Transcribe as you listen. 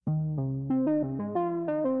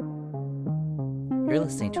You're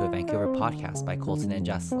listening to a Vancouver podcast by Colton and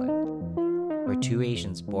Jocelyn. We're two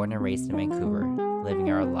Asians born and raised in Vancouver, living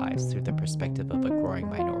our lives through the perspective of a growing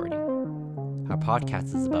minority. Our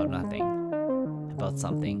podcast is about nothing, about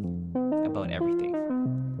something, about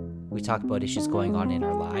everything. We talk about issues going on in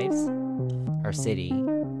our lives, our city,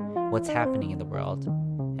 what's happening in the world,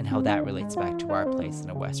 and how that relates back to our place in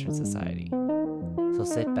a Western society. So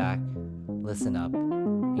sit back, listen up,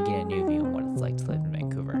 and get a new view on what it's like to live in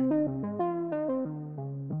Vancouver.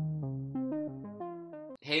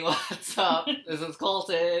 Hey, what's up? This is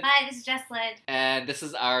Colton. Hi, this is Jesslyn. And this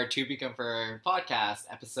is our To Be Confirmed podcast,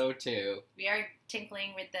 episode 2. We are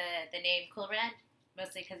tinkling with the name Cool Ranch,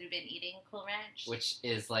 mostly because we've been eating Cool Ranch. Which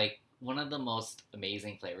is like one of the most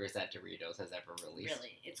amazing flavors that Doritos has ever released.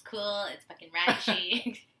 Really, it's cool, it's fucking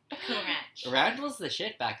ranchy. Cool Ranch. Ranch was the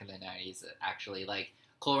shit back in the 90s, actually. Like,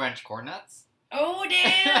 Cool Ranch Corn Nuts. Oh,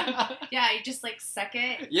 damn! Yeah, you just like suck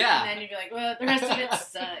it. Yeah. And then you'd be like, well, the rest of it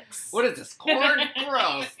sucks. What is this? Corn?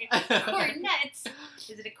 Gross. Corn nuts.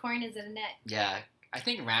 Is it a corn? Is it a nut? Yeah. I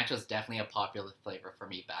think ranch was definitely a popular flavor for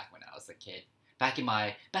me back when I was a kid. Back in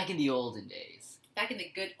the olden days. Back in the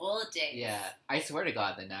good old days. Yeah. I swear to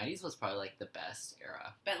God, the 90s was probably like the best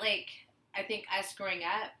era. But like, I think us growing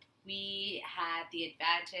up, we had the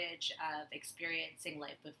advantage of experiencing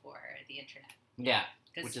life before the internet. Yeah.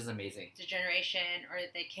 Which is amazing. The generation or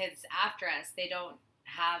the kids after us, they don't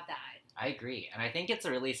have that. I agree. And I think it's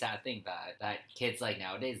a really sad thing that kids like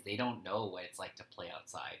nowadays, they don't know what it's like to play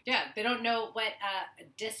outside. Yeah, they don't know what a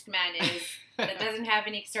Discman is that doesn't have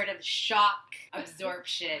any sort of shock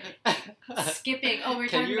absorption. Skipping. Oh, we're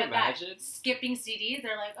Can talking you about imagine? that. Skipping CDs.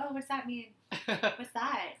 They're like, oh, what's that mean? What's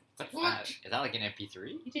that? What's that? Is that like an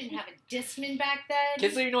MP3? You didn't have a Discman back then?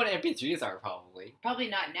 Kids don't even know what MP3s are, probably. Probably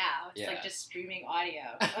not now. It's Yeah. like just streaming audio.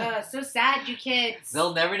 So sad, you kids.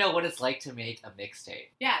 They'll never know what it's like to make a mixtape.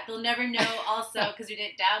 Yeah, they'll never know also, because we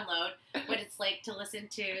didn't download, what it's like to listen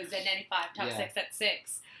to Z95 Top Yeah. 6 at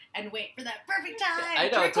 6 and wait for that perfect time I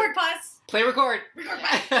know, to record pause. Play record! Record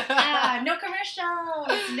pause. No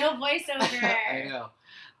commercials, no voiceover. I know.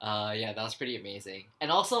 Yeah, that was pretty amazing. And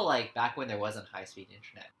also, like, back when there wasn't high-speed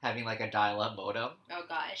internet, having, like, a dial-up modem, Oh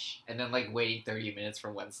gosh. and then, like, waiting 30 minutes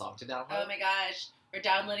for one song to download. Oh my gosh. We're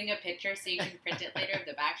downloading a picture so you can print it later of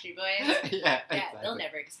the Backstreet Boys. Yeah, Yeah, exactly. they'll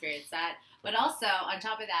never experience that. But also, on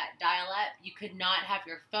top of that, dial-up, you could not have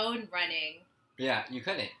your phone running Yeah, you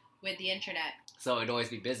couldn't. with the internet. So it'd always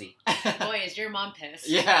be busy. Boy, is your mom pissed.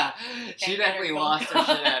 Yeah, she Can't get definitely her phone lost her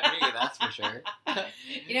call. shit at me, that's for sure.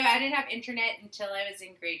 You know, I didn't have internet until I was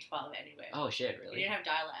in grade 12 anyway. Oh shit, We really? didn't have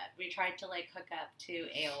dial-up. We tried to, like, hook up to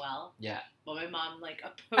AOL. Yeah. But my mom, like,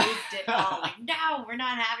 opposed it all. Like, no, we're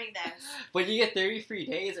not having this. But you get 30 free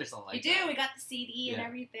days or something like We do. that. We got the CD and Yeah.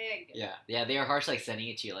 everything. Yeah, they were harsh, like, sending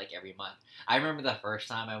it to you, like, every month. I remember the first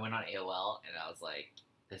time I went on AOL, and I was like,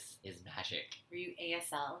 this is magic. Were you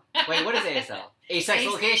ASL? Wait, what is ASL?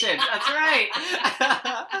 Asexual location. That's right.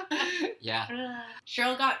 Yeah.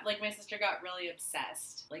 Cheryl my sister got really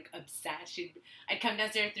obsessed. Like, obsessed. I'd come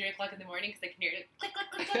downstairs at 3 o'clock in the morning because I can hear it click, click,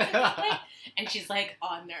 click, click, click, click. And she's, like,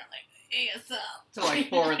 on there, like, ASL. Till, like,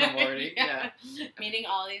 4 in the morning. Yeah. Meeting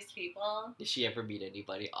all these people. Did she ever meet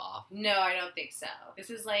anybody off? No, I don't think so. This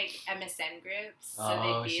is, like, MSN groups. So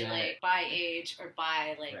Oh, they'd be, shit. like, by age or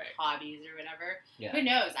by, like, Right. hobbies or whatever. Yeah. Who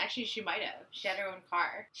knows? Actually, she might have. She had her own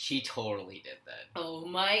car. She totally did that. Oh,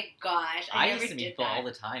 my gosh. I never used to meet did people that. all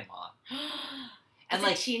the time on. As And, a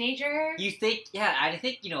like, teenager? You think, yeah, I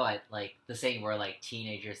think, you know what, like, the saying where, like,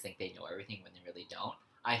 teenagers think they know everything when they really don't.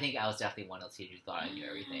 I think I was definitely one of those teenagers who thought I knew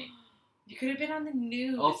everything. You could have been on the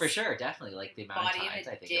news. Oh, for sure, definitely. Like, the amount Body of in times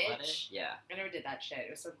a I think about it. ditch. Yeah, I never did that shit.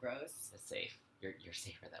 It was so gross. it's safe. You're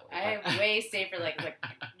safer that way. I am way safer. Like,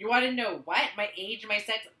 you want to know what? My age, my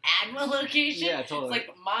sex, and my location? Yeah, totally. It's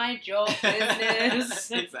like, mind your business.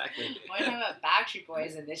 Exactly. Why talk about Backstreet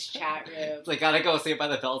Boys in this chat room? It's like, gotta go, Saved by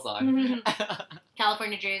the Bell song.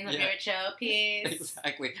 California Dreams, my Yeah. favorite show. Peace.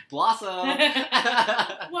 Exactly. Blossom!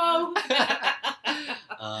 Whoa.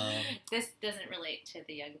 Um, This doesn't relate to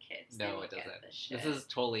the young kids. They no, won't it get doesn't. This, shit. This is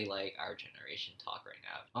totally, like, our generation talk right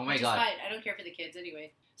now. Oh my Which is god. fine. I don't care for the kids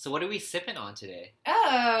anyway. So what are we sipping on today?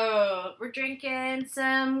 Oh, we're drinking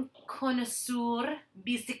some Connoisseur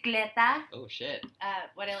Bicicleta. Oh, shit.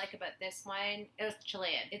 What I like about this wine, it was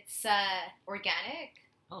Chilean. It's organic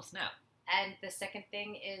Oh, snap. And the second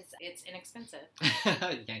thing is it's inexpensive.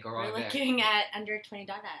 You can't go wrong We're there. looking at under $20.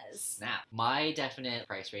 Snap. My definite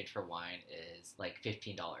price range for wine is like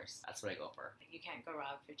 $15. That's what I go for. You can't go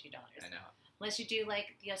wrong with $15. I know. Unless you do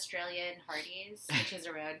like the Australian Hardee's, which is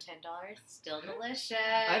around $10. Still delicious.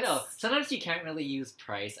 I know. Sometimes you can't really use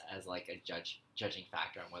price as like a judging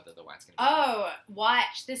factor on whether the wine's gonna be Oh,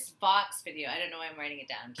 watch this Vox video. I don't know why I'm writing it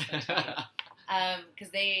down. I'm just gonna tell you.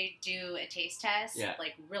 Because they do a taste test, Yeah.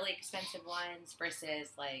 like really expensive ones versus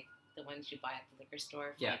like the ones you buy at the liquor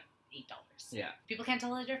store for Yeah. like $8. Yeah. People can't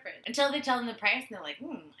tell the difference until they tell them the price, and they're like,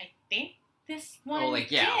 I think this one Oh,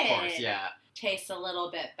 like, yeah, of course, did yeah. tastes a little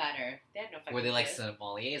bit better. They had no fucking Were they like clue.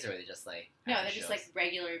 sommeliers or were they just like No, they're amateurs? just like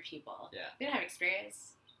regular people. Yeah. They don't have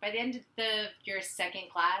experience. By the end of your second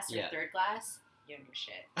class or Yeah. third class, you don't do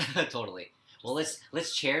shit. Totally. Well,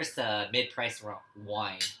 let's cheers to mid-price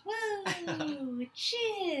wine. Woo!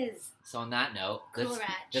 Cheers! So on that note, Cool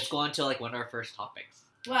let's go on to like one of our first topics.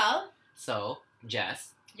 Well, So,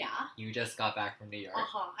 Jess, yeah. you just got back from New York.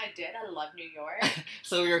 I did. I love New York.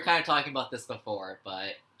 So we were kind of talking about this before,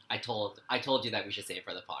 but I told you that we should say it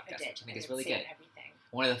for the podcast, I did. which I think is did really say good. Everything.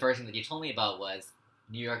 One of the first things that you told me about was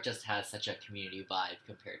New York just has such a community vibe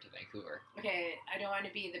compared to Vancouver. Okay, I don't want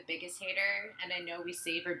to be the biggest hater, and I know we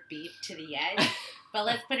save our beef to the end, but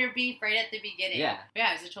let's put our beef right at the beginning. Yeah.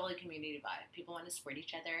 Yeah, it's a totally community vibe. People want to support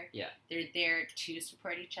each other. Yeah. They're there to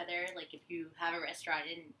support each other. Like if you have a restaurant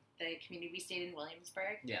in the community we stayed in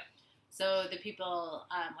Williamsburg. Yeah. So the people,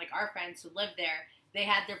 like our friends who lived there, they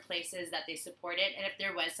had their places that they supported, and if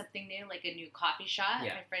there was something new, like a new coffee shop,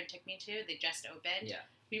 Yeah. my friend took me to, they just opened. Yeah.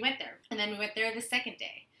 We went there, and then we went there the second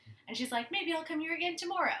day, and she's like, maybe I'll come here again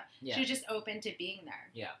tomorrow. Yeah. She was just open to being there.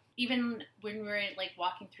 Yeah. Even when we were like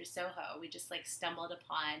walking through Soho, we just like stumbled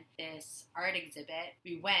upon this art exhibit.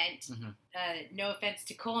 We went. Mhm. No offense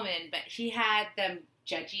to Coleman, but he had them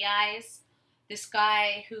judgy eyes. This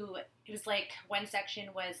guy who it was like one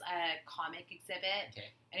section was a comic exhibit, Okay.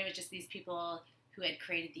 and it was just these people who had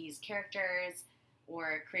created these characters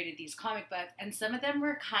or created these comic books, and some of them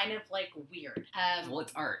were kind of like weird. Well,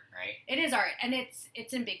 it's art, right? It is art, and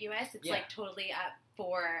it's ambiguous. It's Yeah. like totally up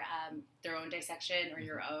for their own dissection or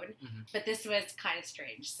your own. Mhm. But this was kind of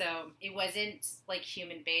strange. So it wasn't like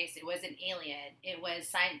human based. It wasn't alien. It was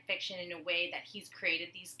science fiction in a way that he's created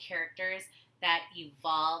these characters that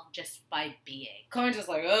evolved just by being. Cohen's just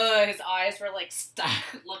like, ugh, his eyes were like stuck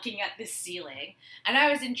looking at the ceiling. And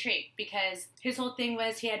I was intrigued because his whole thing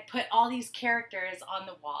was he had put all these characters on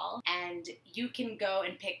the wall, and you can go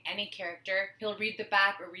and pick any character. He'll read the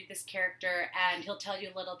back or read this character, and he'll tell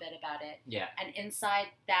you a little bit about it. Yeah. And inside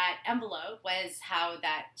that envelope was how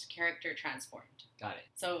that character transformed. Got it.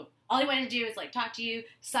 So all he wanted to do is like talk to you,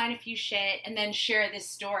 sign a few shit, and then share this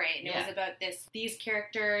story. And it Yeah. was about these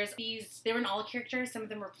characters. They weren't all characters. Some of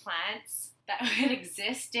them were plants that had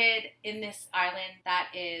existed in this island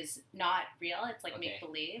that is not real. It's like Okay. make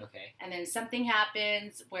believe. Okay. And then something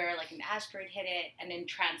happens where like an asteroid hit it and then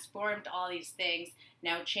transformed all these things,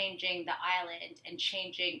 now changing the island and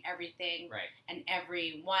changing everything Right. and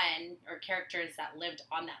everyone or characters that lived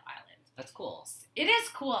on that island. That's cool. It is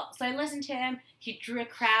cool. So I listened to him. He drew a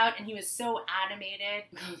crowd, and he was so animated.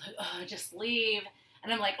 I was like, oh, just leave.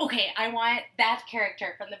 And I'm like, okay, I want that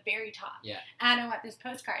character from the very top. Yeah. And I want this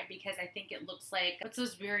postcard because I think it looks like, what's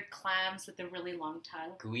those weird clams with the really long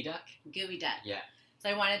tongue? Gooey duck? Gooey duck. Yeah. So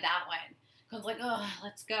I wanted that one. I was like, oh,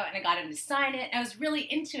 let's go. And I got him to sign it. And I was really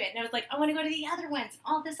into it. And I was like, I want to go to the other ones and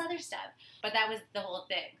all this other stuff. But that was the whole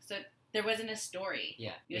thing. So there wasn't a story. Yeah.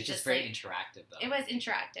 It was It's just just very like- interactive, though. It was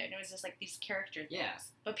interactive, and it was just like these character things. Yeah.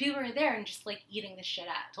 But people were there and just like eating the shit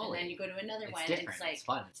up. Totally. And then you go to another It's one, different. and it's like, It's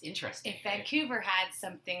fun. It's interesting. if right? Vancouver had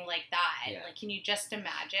something like that, Yeah. like, can you just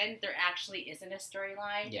imagine? There actually isn't a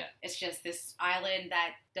storyline. Yeah. It's just this island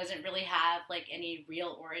that doesn't really have like any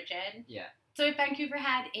real origin. Yeah. So if Vancouver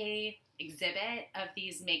had a exhibit of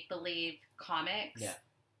these make believe comics, Yeah.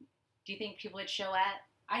 do you think people would show up?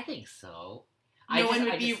 I think so. No one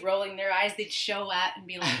would be rolling their eyes. They'd show up and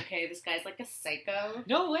be like, okay, this guy's like a psycho.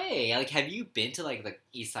 No way. Like, have you been to like the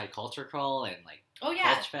East Side Culture Crawl and like Oh,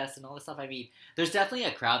 yeah. Culture Fest and all this stuff? I mean, there's definitely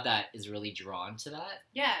a crowd that is really drawn to that,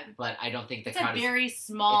 Yeah. but I don't think the It's crowd a is. very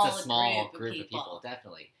small, It's a small group of of people,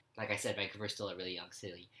 definitely. Like I said, Vancouver's still a really young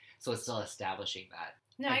city, so it's still establishing that.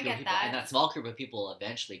 No, that I group of get people. that. And that small group of people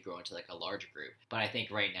eventually grow into like a larger group. But I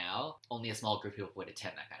think right now, only a small group of people would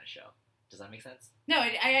attend that kind of show. Does that make sense? No,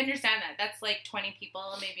 I understand that. That's like 20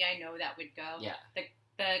 people. Maybe I know that would go. Yeah. The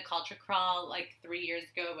The culture crawl like 3 years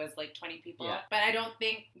ago was like 20 people. Yeah. But I don't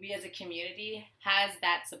think we as a community has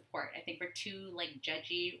that support. I think we're too like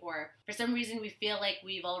judgy, or for some reason we feel like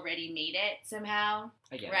we've already made it somehow.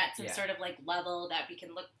 I get We're it. at some sort of like level that we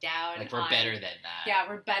can look down Like, we're on. better than that. Yeah,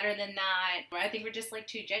 we're better than that. I think we're just like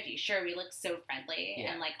too judgy. Sure, we look so friendly,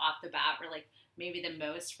 Yeah. and like off the bat we're like maybe the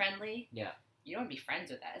most friendly. Yeah. You don't be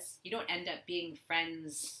friends with us. You don't end up being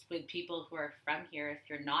friends with people who are from here if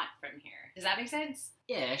you're not from here. Does that make sense?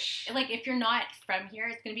 Ish. Like, if you're not from here,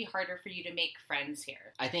 it's going to be harder for you to make friends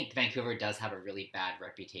here. I think Vancouver does have a really bad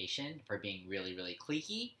reputation for being really, really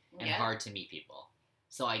cliquey and Yeah. hard to meet people.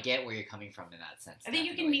 So I get where you're coming from in that sense. I think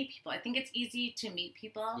you can definitely. meet people. I think it's easy to meet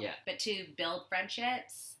people. Yeah. But to build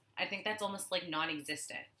friendships, I think that's almost like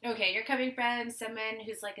non-existent. Okay, you're coming from someone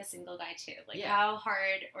who's like a single guy too. Like, Yeah. how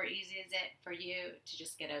hard or easy is it for you to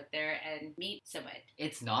just get out there and meet someone?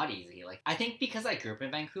 It's not easy. Like, I think because I grew up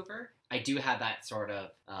in Vancouver, I do have that sort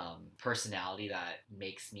of personality that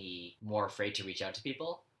makes me more afraid to reach out to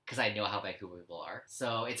people because I know how Vancouver people are.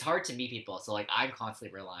 So it's hard to meet people. So like, I'm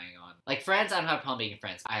constantly relying on like friends. I don't have a problem making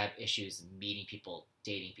friends. I have issues meeting people,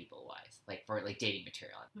 dating people wise, like for like dating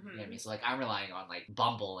material. You know what I mean? So like, I'm relying on like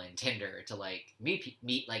Bumble and Tinder to like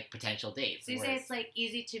meet like potential dates. So you say Whereas- it's like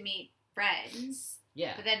easy to meet friends,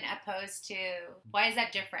 yeah. but then opposed to, why is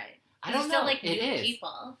that different? I don't It's know. still like It new is.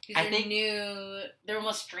 people. These I are think- new. They're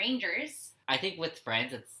almost strangers. I think with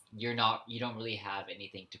friends, it's you don't really have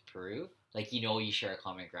anything to prove. Like, you know, you share a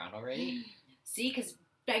common ground already. See, because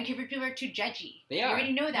Vancouver people are too judgy. They You are.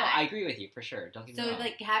 already know No, that. I agree with you for sure. Don't get me So wrong.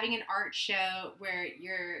 like having an art show where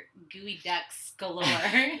you're gooey ducks galore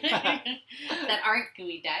that aren't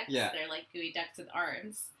gooey ducks. Yeah. They're like gooey ducks with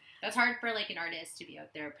arms. That's hard for like an artist to be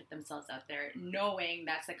out there, put themselves out there, knowing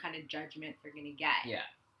that's the kind of judgment they're gonna get. Yeah.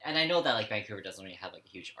 And I know that like Vancouver doesn't really have like a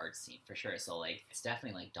huge art scene for sure. So like, it's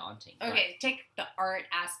definitely like daunting. but- Okay, take the art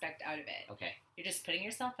aspect out of it. Okay. You're just putting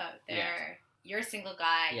yourself out there. Yeah. You're a single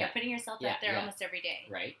guy. Yeah. You're putting yourself Yeah, out there yeah. almost every day.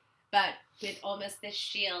 Right. But with almost this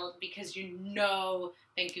shield, because you know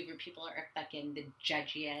Vancouver people are fucking the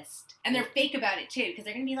judgiest. And they're fake about it too, because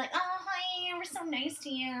they're going to be like, oh, hi, we're so nice to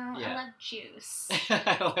you. I Yeah. love juice.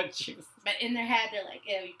 I love juice. But in their head, they're like,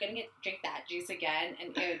 ew, you're going to drink that juice again. And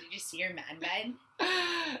ew, did you see your man bed?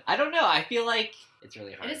 I don't know. I feel like it's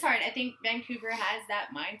really hard. It is hard. I think Vancouver has that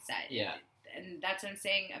mindset. Yeah. And that's what I'm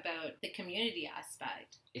saying about the community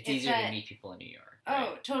aspect. It's It's easier that- to meet people in New York. Oh,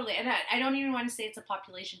 right? totally. And I don't even want to say it's a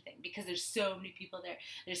population thing because there's so many people there.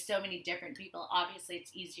 There's so many different people. Obviously,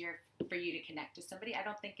 it's easier for you to connect to somebody. I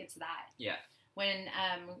don't think it's that. Yeah. When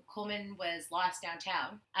Coleman was lost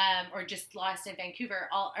downtown, or just lost in Vancouver,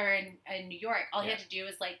 or in New York, all he Yeah. had to do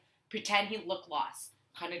was like pretend he looked lost,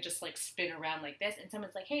 kind of just like spin around like this, and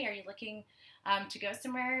someone's like, "Hey, are you looking to go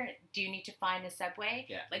somewhere? Do you need to find a subway?"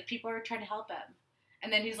 Yeah. Like people were trying to help him,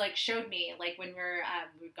 and then he's like showed me like when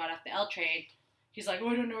we got off the L train. He's like, oh,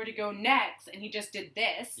 I don't know where to go next. And he just did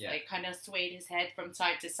this, Yeah. like kind of swayed his head from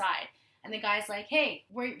side to side. And the guy's like, hey,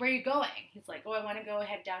 where are you going? He's like, oh, I want to go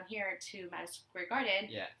head down here to Madison Square Garden.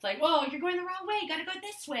 Yeah. It's like, whoa, you're going the wrong way. You got to go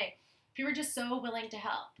this way. People are just so willing to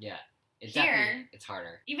help. Yeah. It's Here- definitely, it's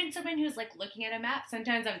harder. Even someone who's like looking at a map,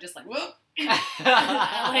 sometimes I'm just like, whoop.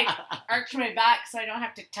 I arch my back so I don't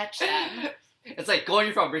have to touch them. It's like going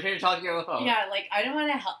your phone, pretend you're talking on the phone. Yeah, like I don't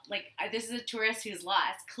want to help. Like this is a tourist who's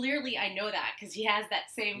lost. Clearly, I know that because he has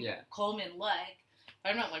that same Yeah. Coleman look.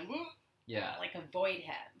 But I'm not like, whoop. Yeah. Like avoid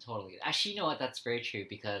him. Totally. Actually, you know what? That's very true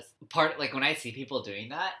because like when I see people doing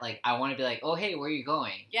that, like I want to be like, oh, hey, where are you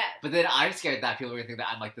going? Yeah. But then I'm scared that people are going to think that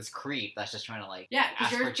I'm like this creep that's just trying to like Yeah, because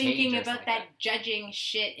ask you're for change thinking or about something that like judging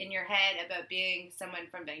shit in your head about being someone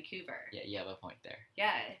from Vancouver. Yeah, you have a point there.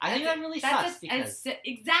 Yeah. I think That's that really that's sucks because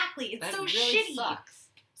exactly. It's that so really shitty. sucks.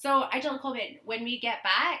 So I told Coleman, when we get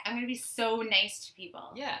back, I'm going to be so nice to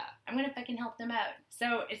people. Yeah. I'm going to fucking help them out.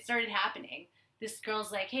 So it started happening. This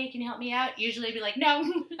girl's like, hey, can you help me out? Usually I'd be like, no.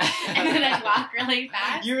 And then I'd walk really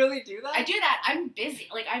fast. You really do that? I do that. I'm busy.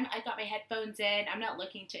 Like, I got my headphones in. I'm not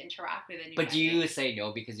looking to interact with anyone. But do you say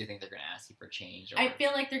no because you think they're going to ask you for change? Or... I feel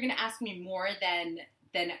like they're going to ask me more than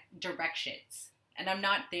directions. And I'm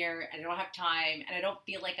not there, and I don't have time, and I don't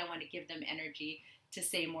feel like I want to give them energy to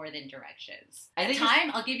say more than directions. I think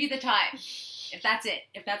Time, I'll give you the time. If that's it.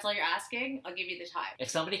 If that's all you're asking, I'll give you the time. If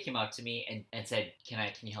somebody came up to me and said, can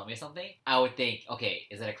you help me with something? I would think, okay,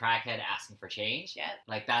 is it a crackhead asking for change? Yeah.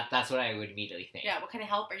 Like that's what I would immediately think. Yeah, what kind of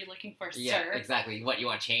help are you looking for, Yeah, sir? exactly. What, you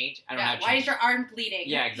want change? I don't Yeah, have why change. is your arm bleeding?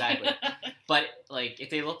 Yeah, exactly. But like if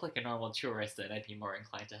they look like a normal tourist, then I'd be more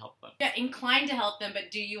inclined to help them. Yeah, inclined to help them, but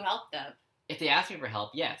do you help them? If they ask me for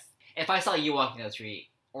help, yes. If I saw you walking down the street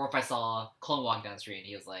Or if I saw Clone walk down the street and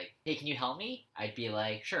he was like, "Hey, can you help me?" I'd be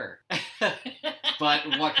like, "Sure." But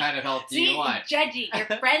what kind of help do you want? Judgy.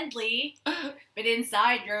 You're friendly, but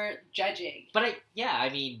inside you're judging. But I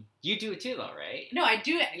mean, you do it too, though, right? No, I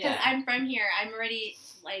do it because Yeah. I'm from here. I'm already,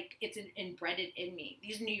 like, it's inbred in me.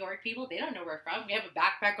 These New York people, they don't know where we're from. We have a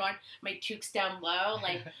backpack on, my toques down low,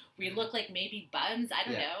 like, we look like maybe bums, I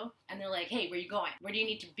don't know. And they're like, "Hey, where you going? Where do you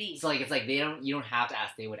need to be?" So, like, it's like you don't have to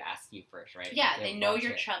ask, they would ask you first, right? Yeah, Like, they would know watch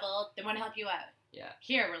you're it. troubled. They want to help you out. Yeah.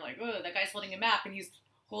 Here, we're like, "Oh, that guy's holding a map, and he's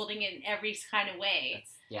holding it in every kind of way."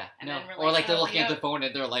 That's, yeah. And no. then we're Or like, like they're "Oh, looking at yeah." their phone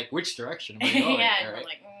and they're like, "Which direction am I going?" Yeah, and right? we're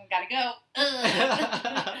like, "Gotta go."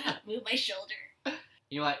 Ugh. Move my shoulder.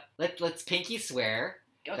 You know what? Let's pinky swear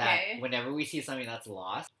Okay. that whenever we see something that's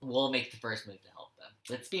lost, we'll make the first move to help them.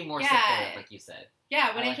 Let's be more Yeah. supportive, like you said.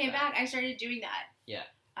 Yeah, when I I like came that. back, I started doing that. Yeah.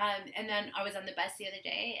 And then I was on the bus the other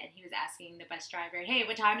day, and he was asking the bus driver, "Hey,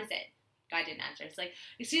 what time is it?" Guy didn't answer. He's like,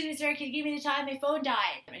 "Excuse me, sir, can you give me the time? My phone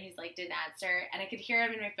died." And he's like, didn't answer, and I could hear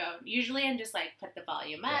him in my phone. Usually, I'm just like, put the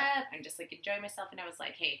volume up. Yeah. I'm just like enjoying myself, and I was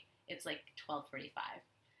like, "Hey, it's like 12:45."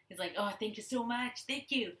 He's like, "Oh, thank you so much. Thank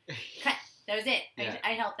you." Cut. That was it. Yeah.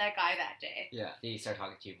 I helped that guy that day. Yeah. Did he start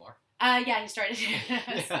talking to you more? Yeah, he started.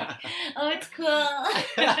 I was like, "Oh, it's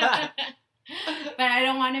cool." But I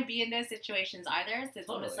don't want to be in those situations either. So it's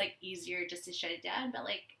almost Totally. like easier just to shut it down. But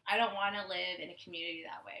like, I don't want to live in a community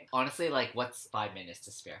that way. Honestly, like, what's 5 minutes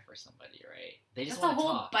to spare for somebody, right? They just That's a want to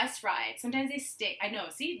whole talk. bus ride. Sometimes they stay. I know.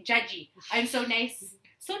 See, judgy. I'm so nice.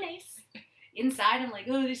 So nice. Inside, I'm like,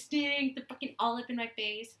 "Oh, they stink. They're fucking all up in my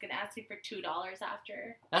face. You can ask me for $2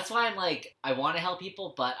 after." That's why I'm like, I want to help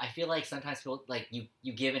people, but I feel like sometimes people, like, you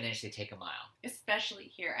give an inch, they take a mile. Especially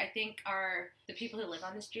here. I think the people who live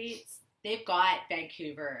on the streets, they've got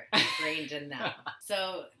Vancouver ingrained in them.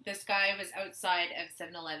 So this guy was outside of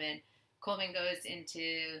 7-Eleven. Coleman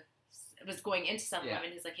was going into 7-Eleven. Yeah.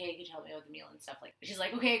 He's like, "Hey, could you help me with the meal and stuff like that?" She's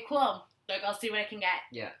like, "Okay, cool. Like, I'll see what I can get."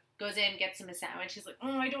 Yeah. Goes in, gets him a sandwich. He's like,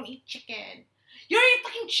 "Oh, I don't eat chicken." "You don't eat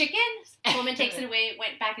fucking chicken?" Coleman takes it away,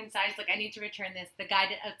 went back inside. He's like, "I need to return this. The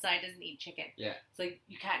guy outside doesn't eat chicken." Yeah. It's like,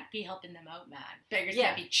 you can't be helping them out, man. Beggars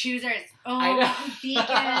Yeah. can't be choosers. "Oh, I know. I'm vegan.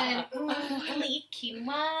 I only eat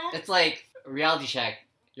quinoa." It's like, reality check,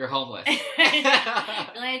 you're homeless.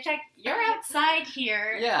 Like, check, you're outside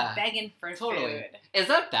here Yeah. begging for Totally. food. Is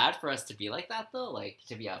that bad for us to be like that, though? Like,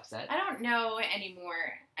 to be upset? I don't know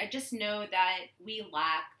anymore. I just know that we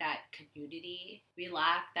lack that community. We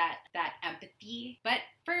lack that empathy. But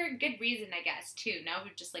for good reason, I guess, too. Now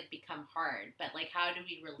we've just, like, become hard. But, like, how do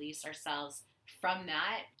we release ourselves from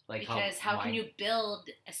that? Like, Because how can you build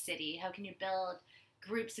a city? How can you build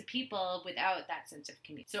groups of people without that sense of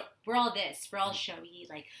community? So we're all this. We're all showy,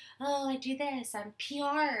 like, "Oh, I do this. I'm PR,"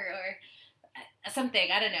 or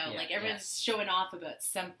something. I don't know. Yeah, like, everyone's showing off about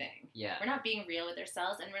something. Yeah. We're not being real with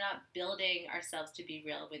ourselves, and we're not building ourselves to be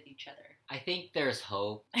real with each other. I think there's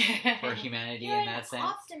hope for humanity You're in that an sense.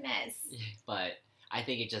 optimist. But I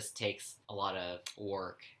think it just takes a lot of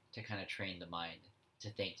work to kind of train the mind to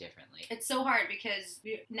think differently. It's so hard because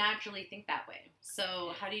we naturally think that way.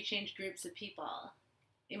 So how do you change groups of people?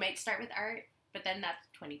 It might start with art, but then that's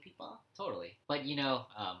 20 people. Totally. But,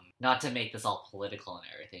 not to make this all political and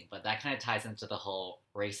everything, but that kind of ties into the whole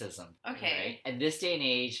racism. Okay. Right? In this day and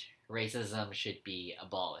age, racism should be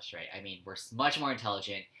abolished, right? I mean, we're much more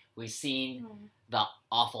intelligent. We've seen the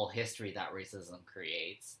awful history that racism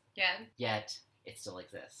creates, Yeah. yet it still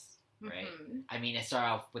exists. Right? Mhm. I mean, it started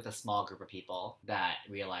off with a small group of people that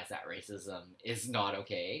realized that racism is not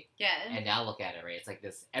okay. Yeah. And now look at it, right? It's like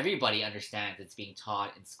this, everybody understands it's being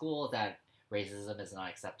taught in school that racism is not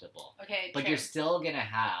acceptable. Okay. But true. you're still going to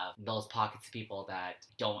have those pockets of people that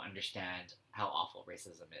don't understand how awful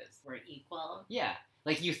racism is. We're equal. Yeah.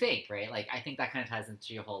 Like, you think, right? Like, I think that kind of ties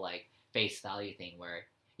into your whole, like, face value thing where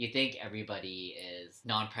you think everybody is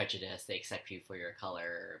non-prejudiced, they accept you for your color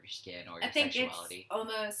or your skin or your I think sexuality. it's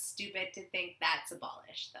almost stupid to think that's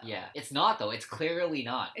abolished, though. Yeah. It's not, though. It's clearly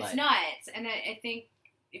not. It's but not. And I think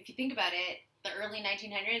if you think about it, the early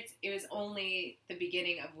 1900s, it was only the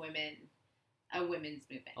beginning of a women's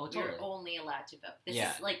movement. Oh, We totally. were only allowed to vote. This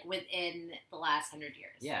Yeah. is like within the last 100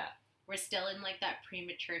 years. Yeah. We're still in like that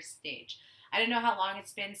premature stage. I don't know how long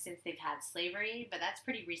it's been since they've had slavery, but that's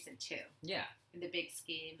pretty recent too, Yeah. in the big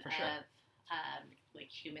scheme For of sure. like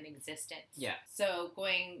human existence. Yeah. So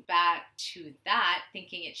going back to that,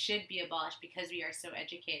 thinking it should be abolished because we are so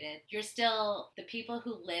educated, you're still, the people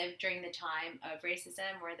who lived during the time of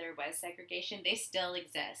racism where there was segregation, they still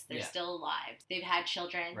exist. They're Yeah. still alive. They've had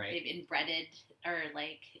children. Right. They've inbreded or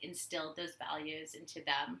like instilled those values into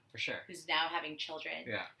them. For sure. Who's now having children.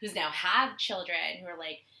 Yeah. Who's now have children who are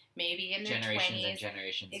like maybe in their generations 20s. and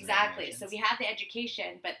generations. Exactly. And So we have the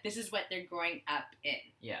education, but this is what they're growing up in.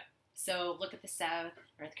 Yeah. So look at the South,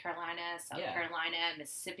 North Carolina, South Yeah. Carolina,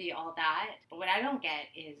 Mississippi, all that. But what I don't get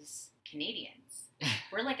is Canadians.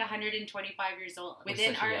 We're like 125 years old. We're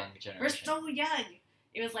Within such a our, young generation. we're so young.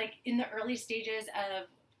 It was like in the early stages of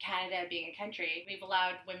Canada being a country, we've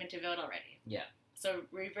allowed women to vote already. Yeah. So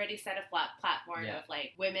we've already set a flat platform Yeah. of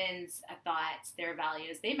like women's thoughts, their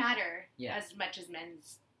values. They matter Yeah. as much as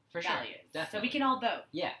men's For sure. values. Definitely. So we can all vote.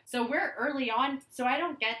 Yeah. So we're early on. So I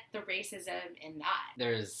don't get the racism in that.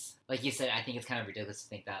 There's, like you said, I think it's kind of ridiculous to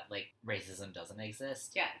think that, like, racism doesn't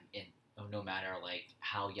exist. Yeah. No matter, like,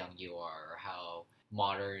 how young you are or how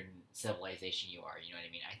modern civilization you are, you know what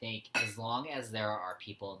I mean? I think as long as there are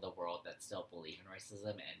people in the world that still believe in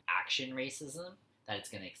racism and action racism, that it's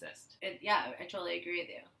going to exist. Yeah, I totally agree with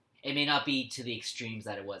you. It may not be to the extremes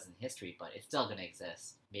that it was in history, but it's still going to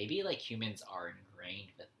exist. Maybe, like, humans are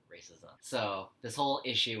ingrained with racism. So this whole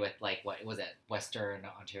issue with, like, what was it? Western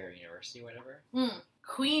Ontario University or whatever?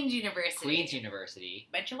 Queen's University. Queen's University.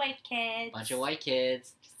 Bunch of white kids. Bunch of white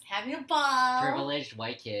kids, Just having a ball. privileged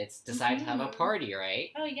white kids, decide to have a Mhm. party,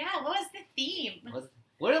 right? Oh, yeah. What was the theme?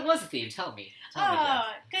 What was the theme? Tell me.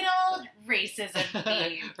 Oh, good old racism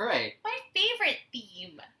theme. Right. My favorite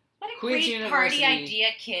theme. What a Queen's great party University.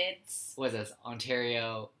 idea, kids. What is this?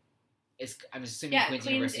 Ontario. I'm assuming Yeah, Queen's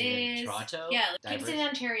Queen's University is is in Toronto. Yeah, Diverse? Kingston,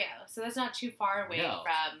 Ontario. So that's not too far away No.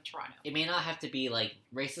 from Toronto. It may not have to be like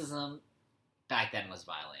racism back then was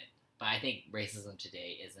violent, but I think racism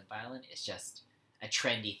today isn't violent. It's just a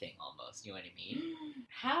trendy thing almost. You know what I mean?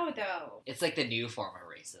 How though? It's like the new form of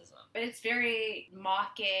racism. But it's very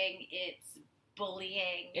mocking. It's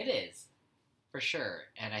bullying. It is, for sure.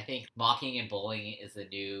 And I think mocking and bullying is the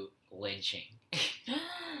new lynching.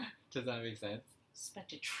 Does that make sense? Just a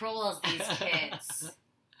bunch of trolls, these kids.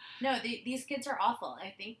 No, these kids are awful.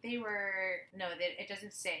 I think they were. No, it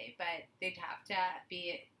doesn't say, but they'd have to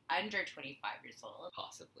be under 25 years old.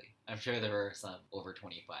 Possibly. I'm sure there were some over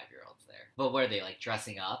 25-year-olds there. But were they, like,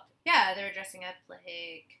 dressing up? Yeah, they were dressing up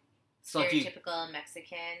like So if you stereotypical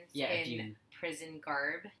Mexicans Yeah, if in you- prison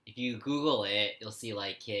garb. if you Google it, you'll see,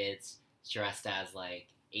 like, kids dressed as, like,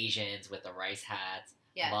 Asians with the rice hats,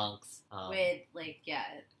 Yeah, monks, with like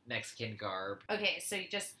Mexican garb. Okay, so you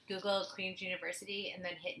just Google Queen's University and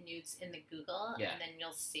then hit nudes in the Google, Yeah. and then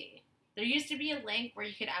you'll see. There used to be a link where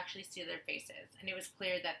you could actually see their faces, and it was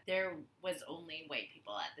clear that there was only white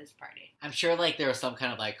people at this party. I'm sure, like, there was some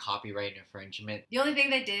kind of, like, copyright infringement. The only thing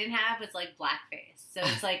they didn't have was like blackface. So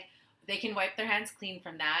it's like they can wipe their hands clean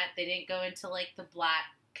from that. They didn't go into like the black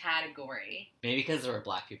category. Maybe because there were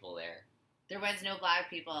black people there. There was no black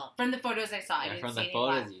people from the photos I saw. I Yeah, didn't from see the any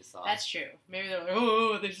photos black. you saw. That's true. Maybe they're like,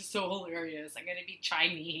 oh, this is so hilarious. I'm gonna be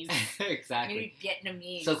Chinese. I'm Exactly. gonna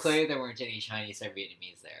be Vietnamese. So clearly there weren't any Chinese or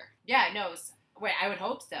Vietnamese there. Yeah, no. Wait, I would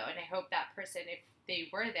hope so, and I hope that person, if they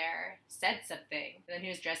were there, said something. And then he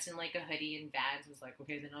was dressed in like a hoodie and Vans. Was like,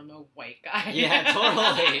 okay, then I'm a white guy. Yeah,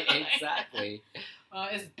 totally. Exactly.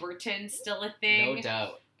 Is Burton still a thing? No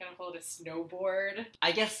doubt. Gonna hold a snowboard.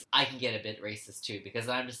 I guess I can get a bit racist too because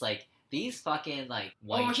I'm just like, these fucking like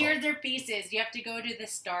white Oh, here's their faces. You have to go to the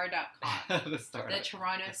star.com. the start. The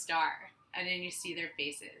Toronto Star. And then you see their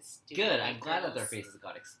faces. Good. I'm glad that their faces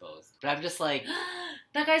got exposed. But I'm just like,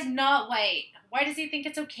 That guy's not white. Why does he think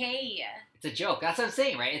it's okay? it's a joke. That's what I'm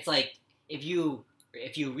saying, right? It's like if you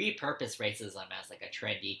repurpose racism as like a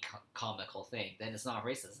trendy comical thing, then it's not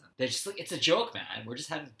racism. They're just like, it's a joke, man. We're just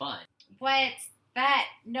having fun. What? That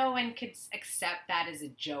no one could accept that as a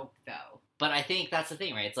joke, though. But I think that's the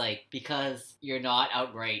thing, right? It's like, because you're not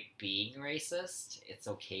outright being racist, it's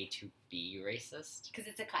okay to be racist. Because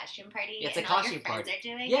it's a costume party. It's a and all costume your friends party.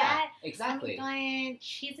 are doing Yeah, that. exactly. Oh my god,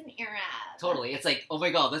 she's an Arab. Totally. It's like, oh my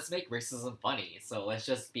god, let's make racism funny. So let's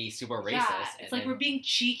just be super racist. Yeah, and it's like then- we're being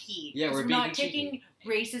cheeky. Yeah, 'cause we're not being taking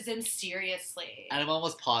racism seriously. And I'm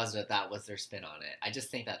almost positive that was their spin on it. I just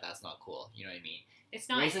think that that's not cool. You know what I mean? It's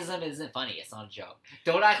not. Racism isn't funny. It's not a joke.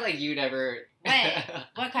 Don't act like you never. What?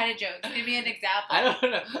 What kind of jokes? Give me an example. I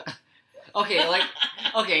don't know. Okay, like,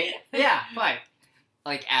 okay, yeah, fine.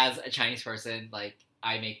 Like, as a Chinese person, like,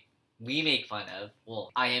 we make fun of,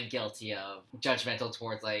 well, I am guilty of judgmental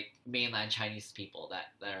towards, like, mainland Chinese people that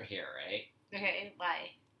are here, right? Okay,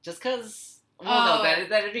 why? Just because, well, Oh. no,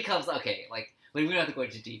 then it becomes, okay, like, we don't have to go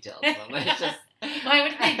into details, but let's just. Why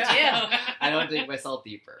would they do? I don't dig myself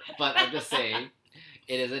deeper, but I'm just saying,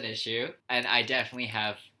 it is an issue, and I definitely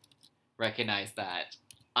have recognized that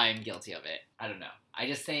I'm guilty of it. I don't know. I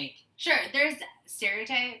just think, Sure, there's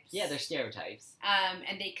stereotypes. yeah, there's stereotypes.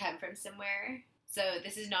 And they come from somewhere. So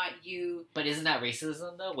this is not you. But isn't that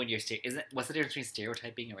racism though? When you're what's the difference between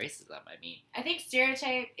stereotyping and racism? I mean, I think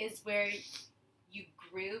stereotype is where you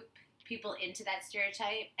group people into that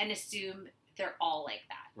stereotype and assume they're all like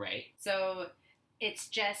that. right? So it's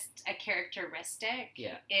just a characteristic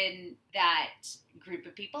Yeah. in that group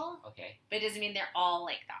of people, Okay. but it doesn't mean they're all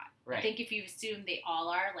like that. Right. I think if you assume they all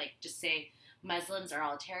are, like just say Muslims are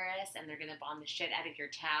all terrorists and they're going to bomb the shit out of your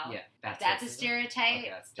town, Yeah. that's racism? a stereotype. Okay,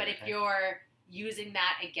 that's But if stereotype. you're using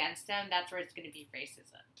that against them, that's where it's going to be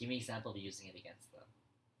racism. Give me an example of using it against them.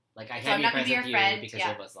 Like, I So can't I'm be not gonna friends be with your friend, you because yeah.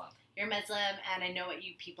 you're Muslim. You're Muslim and I know what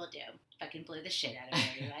you people do. Fucking blow the shit out of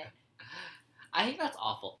me, right? I think that's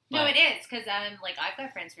awful. No, but it is, because like, I've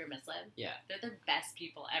got friends who are Muslim. Yeah. They're the best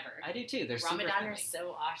people ever. I do too. They're super Ramadan friendly. are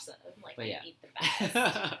so awesome. Like, But they yeah. eat the best.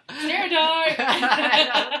 Stereotype!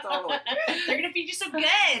 Stereotype! Totally. They're going to feed you so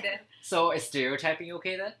good. So is stereotyping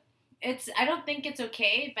okay then? I don't think it's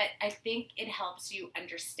okay, but I think it helps you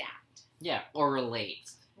understand. Yeah, or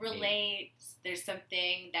relate. Relate. There's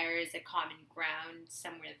there is a common ground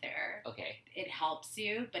somewhere there. Okay. It helps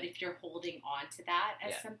you, but if you're holding on to that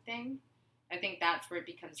as Yeah. something, I think that's where it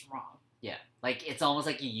becomes wrong. Yeah. Like, it's almost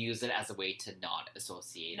like you use it as a way to not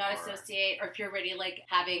associate. Not or- associate, or if you're already like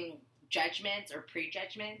having judgments or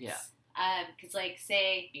prejudgments. Yeah. Because like,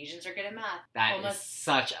 say Asians are good at math. That is Almost-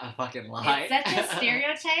 such a fucking lie. It's such a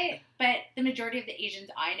stereotype, but the majority of the Asians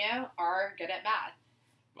I know are good at math.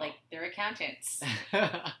 Like, they're accountants.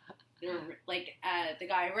 They're like the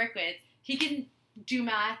guy I work with. He can do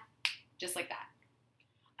math just like that.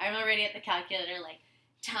 I'm already at the calculator, like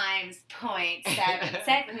times 0.76,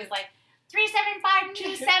 and he's like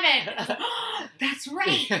 37527. That's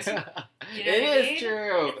right. You know It what I is mean?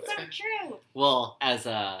 true. It's so true. Well, as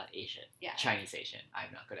a Asian, Yeah. Chinese Asian,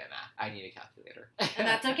 I'm not good at math. I need a calculator. And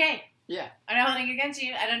that's okay. Yeah. I'm not holding it against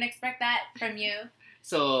you. I don't expect that from you.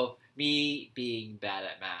 So me being bad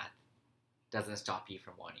at math doesn't stop you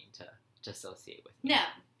from wanting to associate with me. No.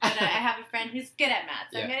 But I have a friend who's good at math,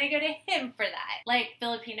 so I'm Yeah. going to go to him for that. Like,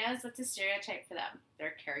 Filipinos, what's a stereotype for them?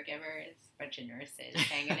 They're caregivers, bunch of nurses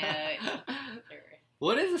hanging out.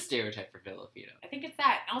 What is a stereotype for Filipino? I think it's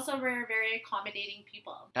that. Also, we're very accommodating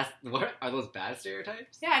people. What are those bad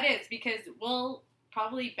stereotypes? Yeah, it is, because we'll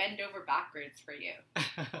probably bend over backwards for you.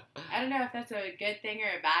 I don't know if that's a good thing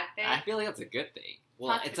or a bad thing. I feel like that's a good thing.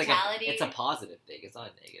 Well, Hospitality. it's a positive thing. It's not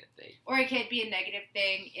a negative thing. Or it could be a negative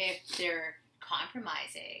thing if they're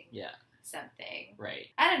compromising Yeah, something. right.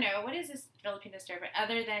 I don't know. What is this Filipino stereotype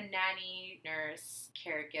other than nanny, nurse,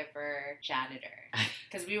 caregiver, janitor?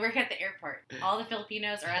 Because we work at the airport. All the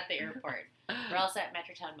Filipinos are at the airport. We're also at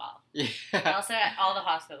Metrotown Mall. We're Yeah. also at all the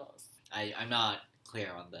hospitals. I'm not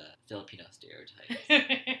clear on the Filipino stereotype.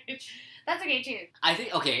 That's okay too. I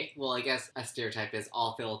think, okay, well, I guess a stereotype is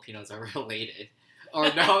all Filipinos are related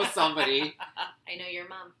or know somebody. I know your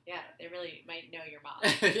mom. Yeah, they really might know your mom.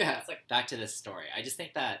 Yeah. It's like, Back to this story. I just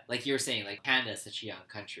think that, like you were saying, like, Canada is such a young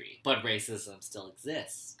country, but racism still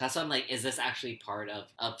exists. That's why I'm like, is this actually part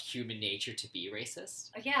of human nature to be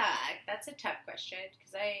racist? yeah, that's a tough question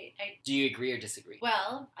because I Do you agree or disagree?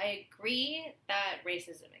 well, I agree that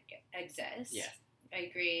racism exists. Yes. I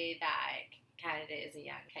agree that Canada is a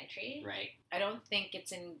young country. Right? I don't think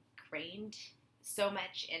it's ingrained so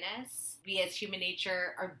much in us. We as human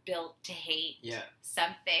nature are built to hate Yeah.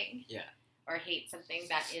 something. Yeah. Or hate something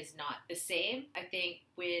that is not the same. I think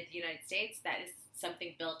with the United States, that is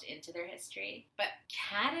something built into their history. But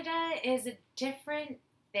Canada is a different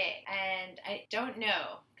thing. And I don't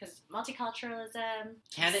know, because multiculturalism...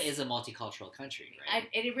 Canada is a multicultural country, right?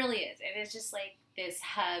 It really is. It is just like this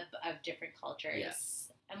hub of different cultures. Yeah.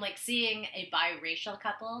 I'm like seeing a biracial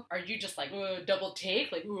couple. Are you just like, double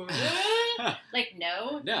take? Like, like,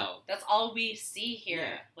 no. No. That's all we see here.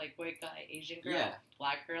 Yeah. Like, white guy, Asian girl, Yeah.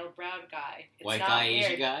 black girl, brown guy. It's White not guy, weird.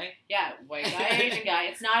 Asian guy? Yeah, white guy, Asian guy.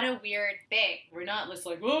 It's not a weird thing. We're not just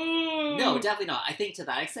like, whoa. No, definitely not. I think to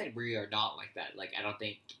that extent we are not like that. Like, I don't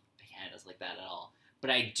think Canada's like that at all. But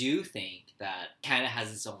I do think that Canada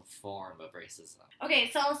has its own form of racism. Okay,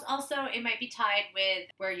 so also it might be tied with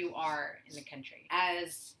where you are in the country.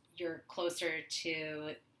 As you're closer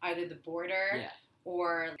to either the border Yeah.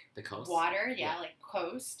 or The coast. water, Yeah. like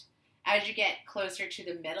coast. As you get closer to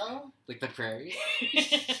the middle. Like the prairies.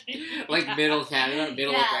 Like middle Canada,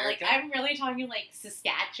 middle yeah, America. like I'm really talking like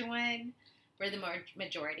Saskatchewan, where the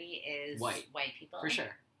majority is White. people. For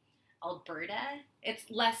sure. Alberta, it's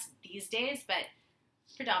less these days, but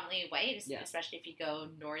predominantly white, Yeah. especially if you go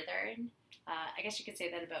northern. I guess you could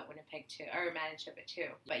say that about Winnipeg too, or Manitoba too.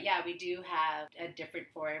 But yeah, we do have a different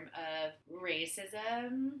form of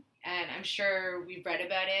racism, and I'm sure we've read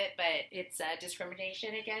about it, but it's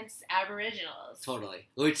discrimination against Aboriginals. Totally.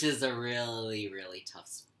 Which is a really, really tough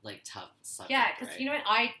subject. Yeah, because right? you know what?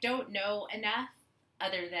 I don't know enough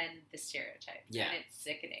other than the stereotype. Yeah. And it's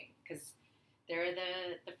sickening, because they're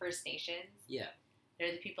the First Nations. Yeah.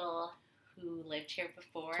 They're the people who lived here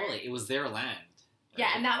before. Totally. It was their land. Right?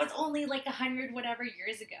 Yeah, and that was only like 100 whatever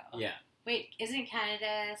years ago. Yeah. Wait, isn't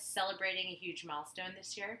Canada celebrating a huge milestone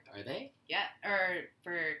this year? Are they? Yeah, or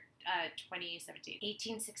for 2017.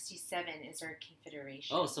 1867 is our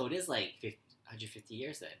confederation. Oh, so it is like 150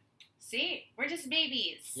 years then. See, we're just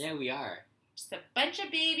babies. Yeah, we are. Just a bunch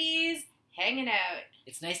of babies hanging out.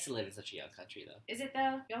 It's nice to live in such a young country, though. Is it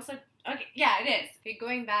though? You also okay, yeah, it is. Okay,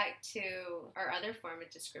 going back to our other form of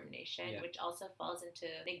discrimination, Yeah. which also falls into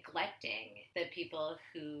neglecting the people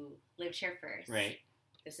who lived here first. Right.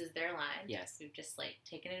 This is their land. Yes. We've just like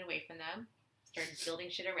taken it away from them. Started building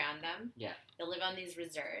shit around them. Yeah. They live on these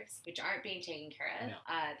reserves, which aren't being taken care of. No.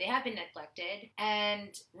 They have been neglected. And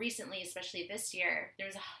recently, especially this year,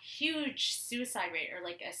 there's a huge suicide rate, or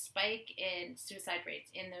like a spike in suicide rates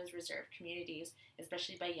in those reserve communities,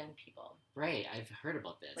 especially by young people. Right. I've heard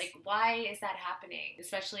about this. Like, why is that happening?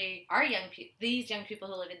 Especially our young people, these young people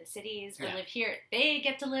who live in the cities or Yeah. live here, they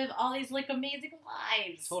get to live all these like amazing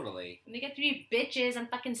lives. Totally. And they get to be bitches on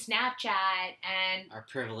fucking Snapchat and Our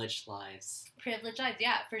privileged lives. privileged lives,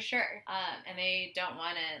 yeah, for sure. And they don't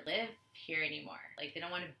want to live here anymore. Like, they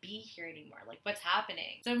don't want to be here anymore. Like, what's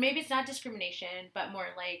happening? So maybe it's not discrimination, but more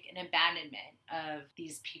like an abandonment of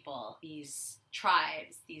these people, these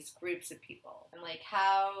tribes, these groups of people. And like,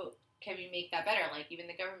 how can we make that better? Like, even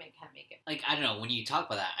the government can't make it. Like, I don't know, when you talk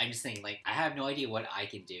about that, I'm just thinking, like, I have no idea what I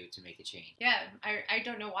can do to make a change. Yeah, I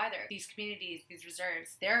don't know why these communities, these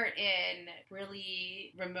reserves, they're in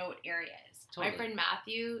really remote areas. Totally. My friend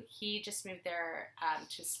Matthew, he just moved there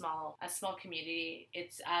to a small community.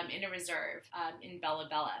 It's in a reserve in Bella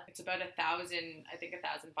Bella. It's about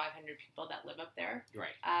 1,500 people that live up there.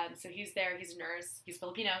 Right. So he's there. He's a nurse. He's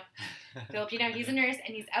Filipino. He's a nurse,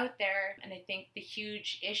 and he's out there. And I think the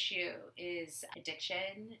huge issue is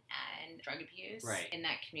addiction and drug abuse Right. in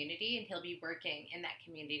that community. And he'll be working in that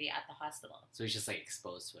community at the hospital. So he's just, like,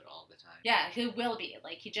 exposed to it all the time. Yeah, he will be.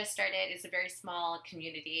 Like, he just started. It's a very small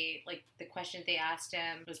community. Like, the question they asked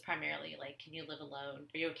him was primarily, like, can you live alone?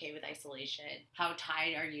 Are you okay with isolation? How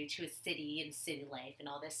tied are you to a city and city life and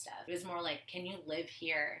all this stuff? It was more like, can you live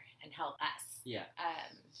here and help us? Yeah.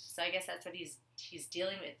 So I guess that's what he's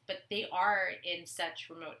dealing with. But they are in such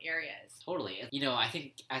remote areas. Totally. You know, I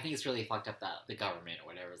think it's really fucked up that the government or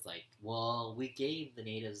whatever is like, well, we gave the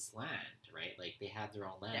natives land, right? Like, they have their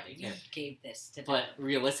own land. Yeah, They we can't- gave this to them. But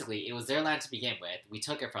realistically, it was their land to begin with. We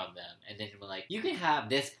took it from them, and then we're like, you can have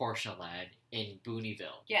this portion of land in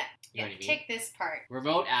Booneyville. Yeah, You know what I mean? take this part.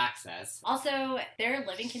 Remote access. Also, their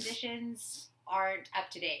living conditions aren't up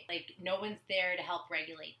to date. Like, no one's there to help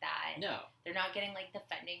regulate that. No. They're not getting, like, the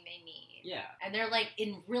funding they need. Yeah. And they're, like,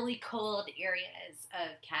 in really cold areas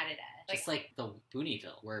of Canada. Just like the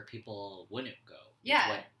Booneyville, where people wouldn't go. is Yeah.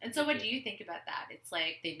 what And so they what did. do you think about that? It's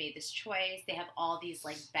like they've made this choice. They have all these,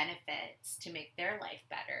 like, benefits to make their life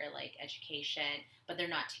better, like education, but they're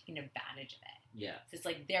not taking advantage of it. Yeah. So it's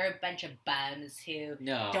like they're a bunch of bums who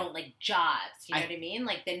No. don't like jobs. You know I- what I mean?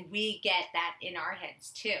 Like, then we get that in our heads,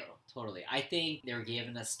 too. Totally. I think they were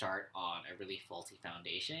given a start on a really faulty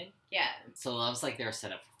foundation. Yeah. So it was like they were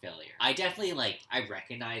set up for failure. I definitely, like, I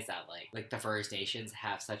recognize that, like the First Nations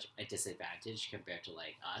have such a disadvantage compared to,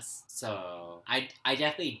 like, us. So I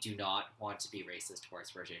definitely do not want to be racist towards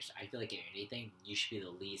First Nations. I feel like, if anything, you should be the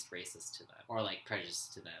least racist to them, or, like,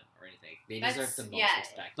 prejudiced to them, or anything. They deserve the most yeah.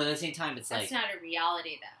 respect. But at the same time, it's That's like, not a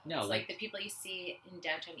reality, though. No, It's like- the people you see in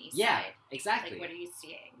downtown East yeah, Side. exactly. Like, what are you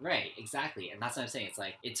seeing? Right, exactly. And that's what I'm saying. It's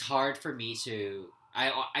like, it's hard for me to,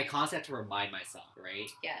 I constantly have to remind myself, right,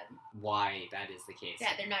 Yeah. why that is the case.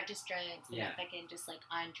 Yeah, they're not just drugs. They're Yeah. not fucking just, like,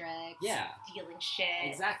 on drugs. Yeah. Stealing shit.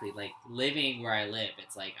 Exactly. Like, living where I live,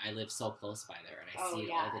 it's like, I live so close by there, and I Oh, see it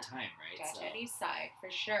yeah. all the time, right? Downtown East Side, for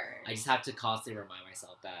sure. I just have to constantly remind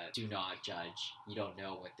myself that do not judge. You don't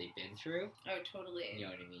know what they've been through. Oh, totally. You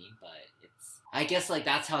know what I mean? But it's, I guess, like,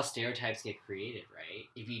 that's how stereotypes get created, right?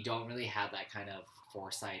 If you don't really have that kind of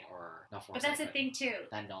foresight, or not foresight, But that's the thing, too.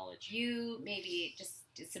 that knowledge. You maybe just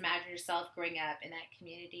imagine yourself growing up in that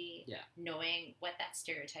community, Yeah. knowing what that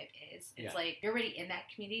stereotype is. It's Yeah. like, you're already in that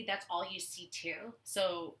community, that's all you see too.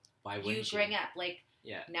 So Why you wouldn't growing up, like,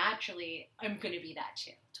 Yeah. naturally, I'm going to be that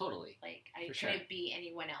too. Totally. Like, I For couldn't sure. be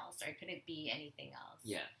anyone else, or I couldn't be anything else.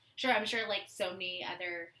 Yeah. Sure, I'm sure, like, so many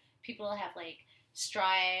other people have, like,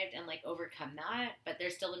 strived and like overcome that, but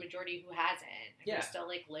there's still a majority who hasn't. Yeah, we're still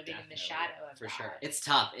like living in the definitely, shadow of for that. sure. It's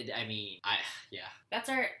tough.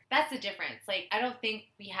 That's the difference. Like, I don't think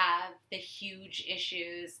we have the huge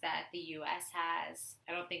issues that the US has.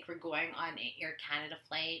 I don't think we're going on an Air Canada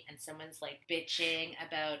flight and someone's like bitching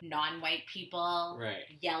about non-white people, Right.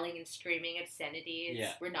 yelling and screaming obscenities.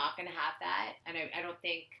 Yeah. We're not going to have that. And I don't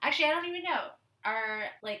think, actually, I don't even know.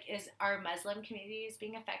 Is our Muslim communities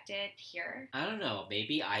being affected here? I don't know.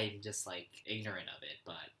 Maybe I'm just like ignorant of it,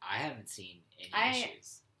 but I haven't seen any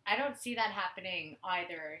issues. I don't see that happening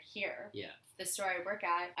either here. Yeah. The store I work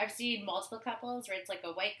at, I've seen multiple couples where it's like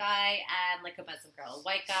a white guy and like a Muslim girl,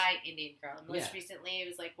 white guy, Indian girl. And most recently, it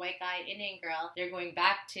was like white guy, Indian girl. They're going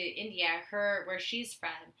back to India, where she's from,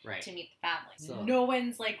 right. to meet the family. So, no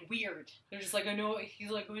one's like weird. They're just like,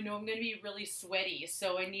 he's like, I know I'm gonna be really sweaty,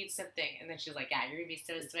 so I need something. And then she's like, yeah, you're gonna be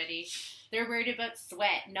so sweaty. They're worried about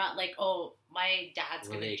sweat, not like, oh, my dad's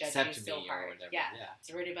will gonna they judge accept me so me hard. or whatever. Yeah. Yeah.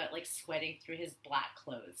 It's worried about like sweating through his black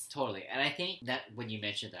clothes. Totally. And I think that when you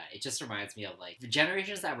mentioned that, it just reminds me of like the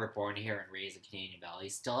generations that were born here and raised in Canadian Valley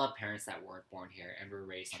still have parents that weren't born here and were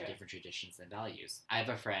raised on different traditions and values. I have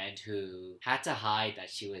a friend who had to hide that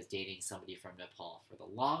she was dating somebody from Nepal for the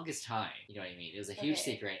longest time. You know what I mean? It was a huge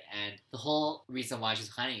secret. And the whole reason why she's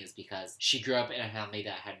hiding is because she grew up in a family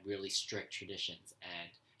that had really strict traditions, and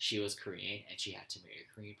she was Korean and she had to marry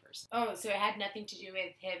a Korean person. Oh, so it had nothing to do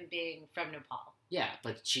with him being from Nepal. Yeah,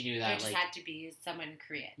 but she knew that it just had to be someone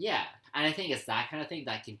Korean. Yeah, and I think it's that kind of thing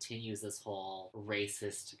that continues this whole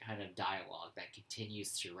racist kind of dialogue that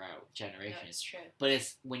continues throughout generations. No, it's true. But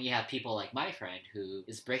it's when you have people like my friend who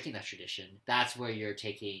is breaking that tradition, that's where you're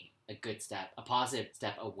taking a good step, a positive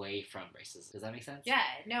step away from racism. Does that make sense? Yeah,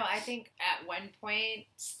 no, I think at one point,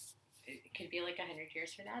 it could be like 100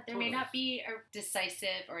 years from now, there may not be a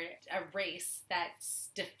decisive or a race that's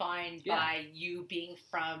defined by you being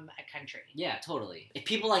from a country. Yeah, totally. If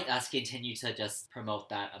people like us continue to just promote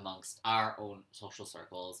that amongst our own social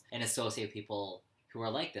circles and associate people who are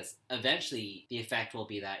like this, eventually the effect will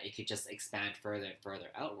be that it could just expand further and further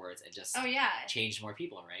outwards and just change more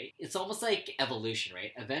people, right? It's almost like evolution,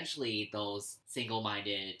 right? Eventually those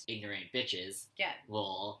single-minded, ignorant bitches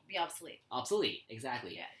will be obsolete. Obsolete,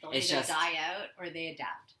 exactly. Yeah, they'll either die out or they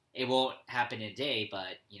adapt. It won't happen in a day,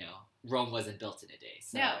 but, you know, Rome wasn't built in a day.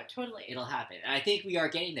 So no, totally. It'll happen. And I think we are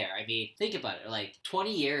getting there. I mean, think about it. Like,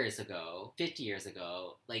 20 years ago, 50 years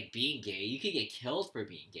ago, like, being gay, you could get killed for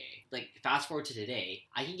being gay. Like, fast forward to today,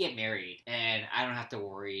 I can get married, and I don't have to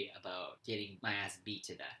worry about getting my ass beat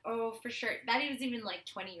to death. Oh, for sure. That was even, like,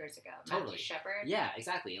 20 years ago. Totally. Matthew Shepard. Yeah,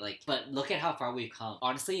 exactly. Like, but look at how far we've come.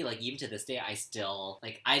 Honestly, like, even to this day, I still,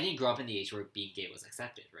 like, I didn't grow up in the age where being gay was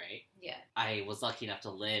accepted, right? Yeah. I was lucky enough to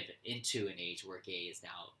live into an age where gay is now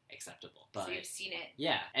acceptable. But so you've seen it.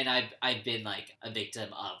 Yeah, and I've been like a victim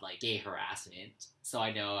of like gay harassment, so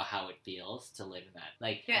I know how it feels to live in that.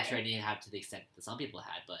 Like, I'm sure I didn't have to the extent that some people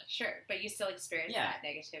had, but sure, but you still experienced that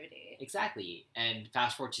negativity. Exactly. And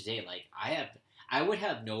fast forward today, like I would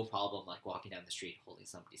have no problem like walking down the street holding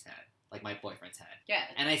somebody's hand, like my boyfriend's hand. Yeah.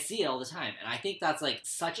 And I see it all the time, and I think that's like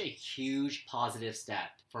such a huge positive step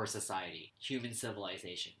for society, human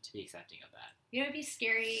civilization, to be accepting of that. You know, it'd be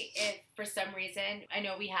scary if, for some reason, I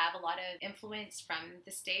know we have a lot of influence from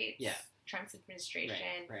the States. Yeah. Trump's administration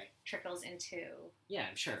trickles into... Yeah,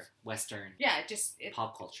 I'm sure. Western just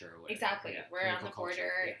pop culture or whatever. Exactly. Yeah, we're on the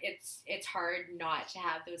border. Yeah. It's hard not to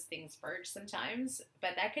have those things merge sometimes,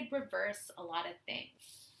 but that could reverse a lot of things.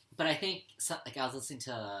 But I think, like, I was listening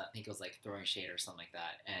to, I think it was like Throwing Shade or something like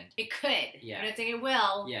that, and... It could. Yeah. I'm not saying it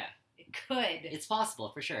will. Yeah. It could. It's possible,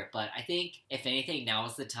 for sure. But I think, if anything, now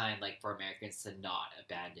is the time, like, for Americans to not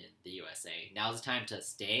abandon the USA. Now is the time to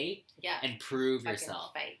stay and prove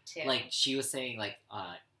yourself. Fight, too. Like, she was saying, like,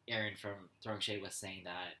 Erin from Throwing Shade was saying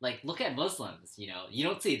that, like, look at Muslims, you know? You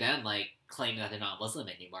don't see them, like, claiming that they're not Muslim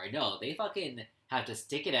anymore. No, they fucking have to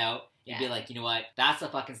stick it out and be like, you know what, that's a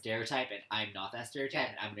fucking stereotype, and I'm not that stereotype,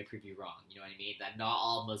 and I'm going to prove you wrong. You know what I mean? That not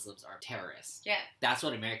all Muslims are terrorists. Yeah. That's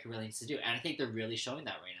what America really needs to do. And I think they're really showing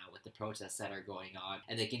that right now with the protests that are going on,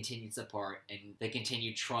 and the continued support, and the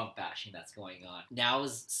continued Trump bashing that's going on. Now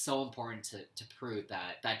is so important to prove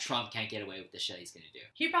that Trump can't get away with the shit he's going to do.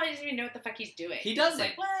 He probably doesn't even know what the fuck he's doing. He doesn't. He's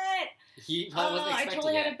like, what? He probably wasn't expecting I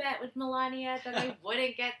totally had a bet with Melania that I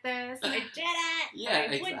wouldn't get this. I did it. Yeah, I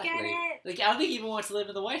exactly. would get it. Like, I don't think he even wants to live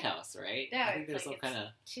in the White House, right? No, I think there's like some kind of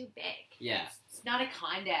too big. Yeah. It's not a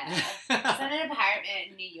condo. It's not an apartment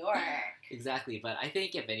in New York. Exactly, but I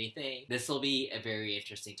think if anything, this will be a very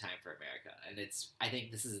interesting time for America, and I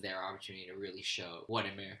think this is their opportunity to really show what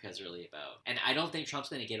America is really about. And I don't think Trump's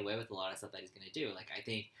going to get away with a lot of stuff that he's going to do. Like, I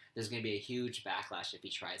think there's going to be a huge backlash if he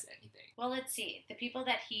tries anything. Well, let's see. The people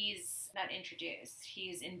that he's not introduced,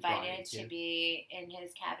 he's invited to be in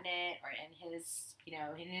his cabinet or in his,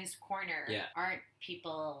 in his corner, aren't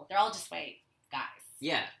people, they're all just white guys.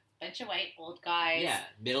 Yeah. Bunch of white old guys. Yeah,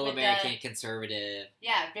 middle American, conservative.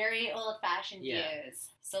 Yeah, very old-fashioned views.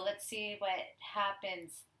 So let's see what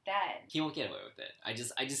happens then. He won't get away with it.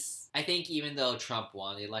 I think even though Trump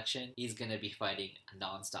won the election, he's gonna be fighting a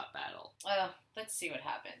non-stop battle. Well, let's see what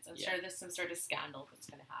happens. I'm sure there's some sort of scandal that's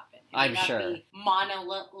gonna happen. It I'm may sure. Not be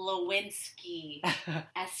Monica Lewinsky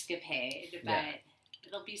escapade, but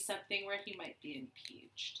it'll be something where he might be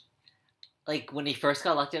impeached. Like, when he first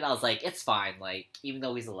got elected, I was like, it's fine. Like, even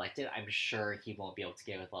though he's elected, I'm sure he won't be able to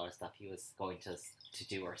get with a lot of stuff he was going to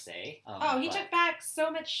do or say. He took back so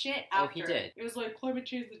much shit after. Oh, he did. It was like, climate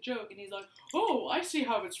change is a joke, and he's like, oh, I see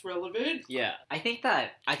how it's relevant. Yeah. I think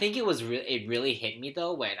it was it really hit me,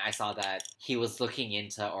 though, when I saw that he was looking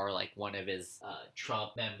into, or like one of his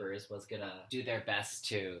Trump members was gonna do their best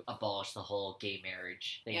to abolish the whole gay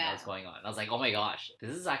marriage thing that was going on. I was like, oh my gosh, this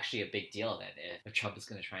is actually a big deal then if Trump is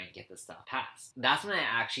gonna try and get this stuff passed. That's when I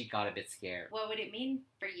actually got a bit scared. What would it mean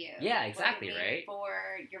for you? Yeah, exactly, what would it mean right? For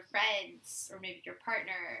your friends, or maybe your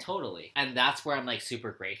partner. Totally. And that's where I'm like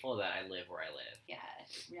super grateful that I live where I live. Yeah,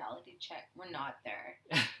 reality check. We're not there.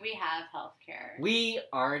 We have healthcare. We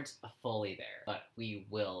aren't fully there, but we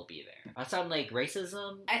will be there. That's why I'm like,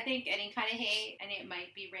 racism. I think any kind of hate, and it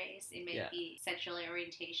might be race, it might be sexual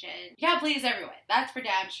orientation. Yeah, please everyone. That's for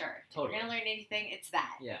damn sure. Totally. If we're gonna learn anything, it's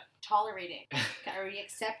that. Yeah. Tolerating. Are we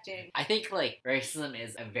accepting? I think like racism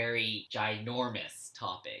is a very ginormous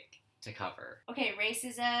topic to cover. Okay,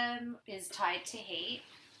 racism is tied to hate.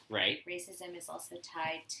 Right. Racism is also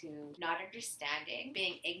tied to not understanding,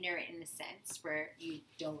 being ignorant in a sense where you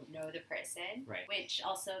don't know the person. Right. Which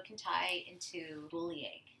also can tie into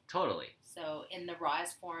bullying. Totally. So in the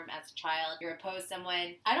rawest form as a child, you're opposed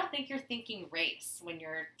someone. I don't think you're thinking race when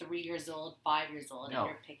you're 3 years old, 5 years old, and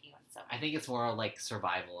you're picking on someone. I think it's more like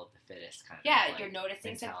survival of the fittest kind of. Yeah, like, you're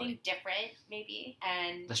noticing something different, maybe,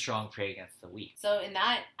 and the strong prey against the weak. So in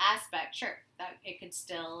that aspect, sure, that it could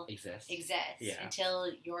still exist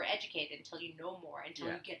until you're educated, until you know more, until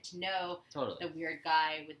you get to know the weird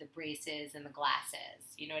guy with the braces and the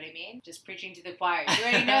glasses. You know what I mean? Just preaching to the choir. You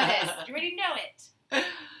already know this. You already know it.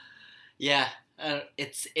 Yeah,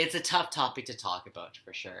 it's a tough topic to talk about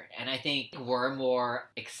for sure, and I think we're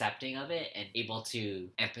more accepting of it and able to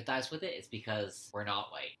empathize with it is because we're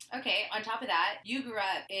not white. Okay, on top of that, you grew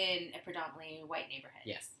up in a predominantly white neighborhood.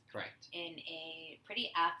 Yes, correct. In a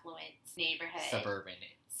pretty affluent neighborhood.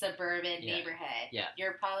 Suburban neighborhood. Yeah. You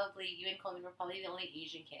and Coleman were probably the only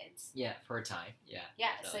Asian kids. Yeah, for a time. Yeah. Yeah,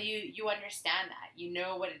 so you understand that. You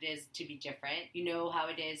know what it is to be different. You know how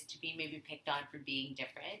it is to be maybe picked on for being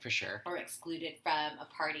different. For sure. Or excluded from a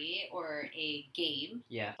party or a game.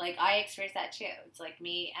 Yeah. Like, I experienced that too. It's like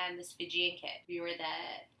me and this Fijian kid. We were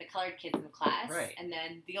the colored kids in the class. Right. And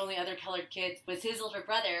then the only other colored kids was his older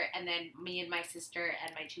brother, and then me and my sister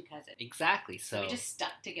and my 2 cousins. Exactly. So we just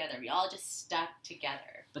stuck together. We all just stuck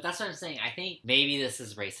together. But that's what I'm saying. I think maybe this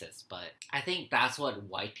is racist, but I think that's what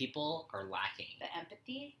white people are lacking. The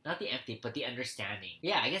empathy? Not the empathy, but the understanding.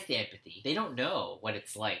 Yeah, I guess the empathy. They don't know what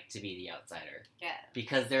it's like to be the outsider. Yeah.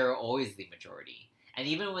 Because they're always the majority. And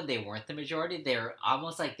even when they weren't the majority, they're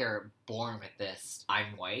almost like they're born with this,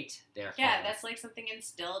 I'm white, therefore. Yeah, that's like something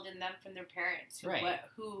instilled in them from their parents.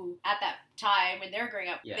 Who at that time, when they were growing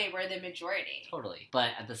up, they were the majority. Totally.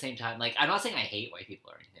 But at the same time, like, I'm not saying I hate white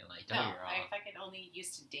people or anything. Like, don't get me wrong. I fucking only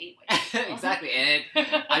used to date white people. Exactly. And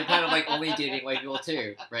I'm kind of like only dating white people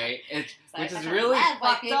too, right? Which is really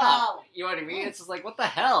fucked people. up. You know what I mean? It's just like, what the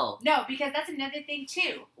hell? No, because that's another thing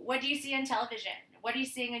too. What do you see on television? What are you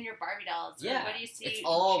seeing on your Barbie dolls? Yeah, what do you see? It's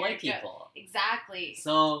all white people. Exactly.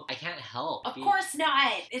 So I can't help. Of course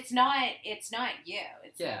not. It's not you.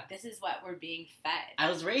 Yeah. This is what we're being fed. I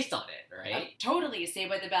was raised on it, right? Totally.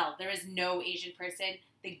 Saved by the Bell. There is no Asian person.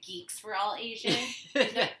 The geeks were all Asian.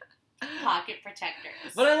 Pocket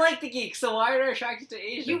protectors. But I like the geeks, so why are they attracted to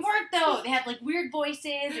Asians? You weren't though. They had like weird voices.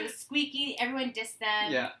 It was squeaky. Everyone dissed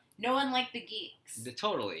them. Yeah. No one liked the geeks.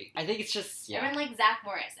 Totally. I think it's just, Everyone liked Zach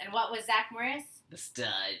Morris. And what was Zach Morris? the stud.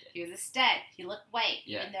 He was a stud. He looked white,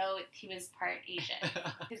 Yeah. even though he was part Asian.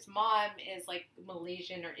 His mom is like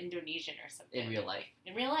Malaysian or Indonesian or something. In real life.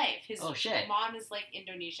 In real life. His Oh, shit. mom is like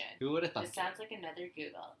Indonesian. Who would have thought This sounds like another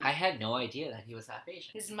Google. I had no idea that he was half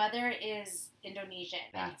Asian. His mother is Indonesian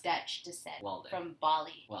and That's- Dutch descent Well then. from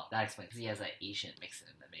Bali. Well, that explains, because he has that Asian mix in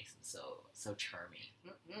him that makes him so charming.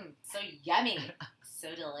 So yummy.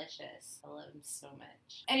 So delicious. I love him so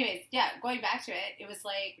much. Anyways, yeah, going back to it, it was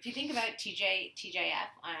like, if you think about TJF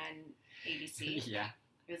on ABC, Yeah.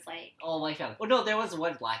 it was like, Oh, my family. Oh, no, there was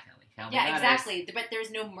one black family. Family yeah, Matters. exactly. But there was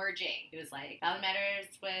no merging. It was like, Family Matters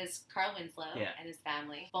was Carl Winslow Yeah. and his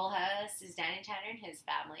family. Full House is Danny Tanner and his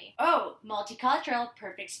family. Oh, multicultural,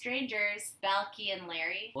 Perfect Strangers, Balky and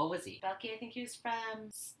Larry. What was he? Balky, I think he was from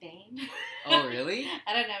Spain. Oh, really?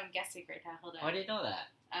 I don't know. I'm guessing right now. Hold on. Oh, I didn't know that.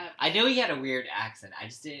 Um, I knew he had a weird accent. I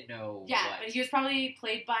just didn't know yeah, what. but he was probably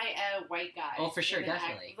played by a white guy. Oh, for sure, in an act-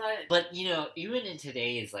 definitely. but- But, you know, even in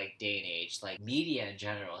today's, like, day and age, like, media in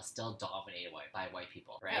general is still dominated by white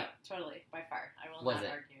people, right? Oh, totally, by far. I will Was not it?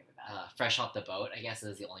 argue with that. Fresh Off the Boat, I guess,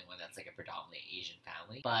 is the only one that's, like, a predominantly Asian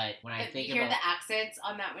family. But when I But think you hear about... the accents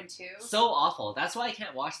on that one too. So awful. That's why I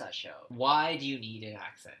can't watch that show. Why do you need an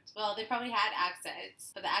accent? Well, they probably had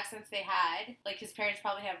accents, but the accents they had, like his parents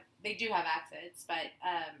probably have, they do have accents,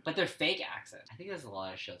 But they're fake accents. I think there's a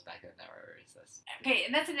lot of shows back then that were racist. okay,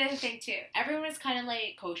 and that's another thing too. Everyone was kind of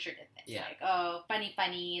like kosher to this. Yeah. Like, oh,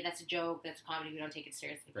 funny, that's a joke, that's a comedy, we don't take it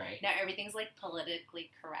seriously. Right. Now everything's like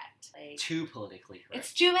politically correct. Like, Too politically correct.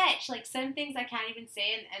 it's too much. Like some things I can't even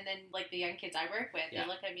say, and then like the young kids I work with, Yeah. they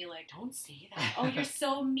look at me like, "Don't say that. Oh, you're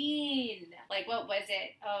so mean." Like what was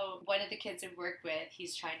it? Oh, one of the kids I worked with,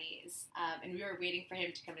 he's Chinese, and we were waiting for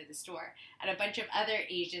him to come to the store, and a bunch of other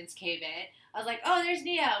Asians came in. I was like, "Oh, there's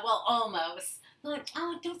Nia." Well, almost. They're like,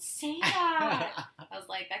 "Oh, don't say that." I was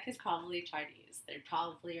like, "That kid's probably Chinese. They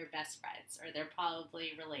probably are best friends, or they're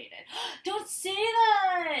probably related." Don't say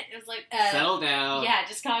that. It was like, Settle down. yeah,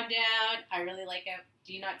 just calm down. I really like him.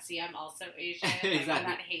 Do you not see I'm also Asian? Like, Exactly. I'm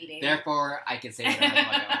not hating. Therefore, I can say whatever the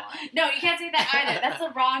fuck I want. No, you can't say that either. That's the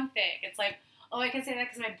wrong thing. It's like, oh, I can say that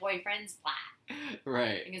because my boyfriend's black.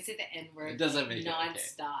 Right. I can say the N word It doesn't make it okay.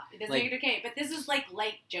 nonstop. It doesn't Like- make it okay. But this is like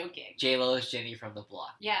light joking. J-Lo is Jenny from the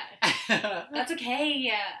block. Yeah, that's okay.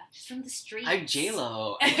 Yeah, just from the streets. I'm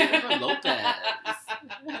J-Lo. I'm Jennifer Lopez.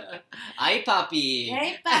 Ay, papi.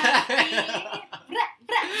 Hey, papi. Bra,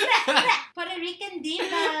 bra, bra, bra. Puerto Rican diva.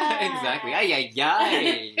 Exactly. Ay, ay,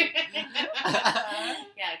 ay.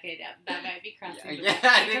 Yeah, okay, that might be crossing the Yeah, line.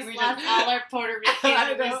 I We think just we lost just- all our Puerto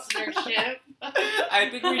I Rican know. listenership. I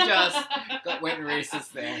think we just went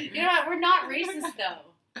racist there. You know what? We're not racist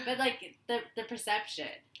though, but like the perception.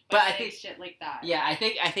 But I saying think- shit like that. Yeah, I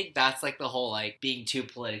think that's like the whole like being too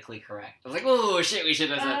politically correct. I was like, oh shit, we should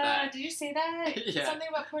have said that. Did you say that? Yeah. Something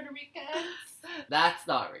about Puerto Ricans? That's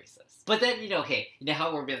not racist. But then, you know, okay, you know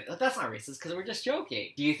how we're being like, oh, that's not racist because we're just joking.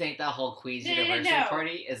 Do you think that whole Queen's No, University no.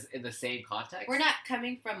 party is in the same context? We're not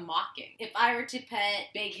coming from mocking. If I were to put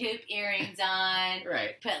big hoop earrings on,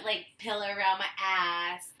 Right. put like pillow around my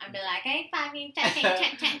ass, I'd be like, hey, fucking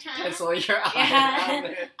cha-cha-cha-cha-cha. Cancel your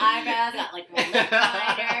Yeah. Eyebrows, got like my lip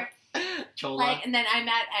liner. Chola. Like, and then I'm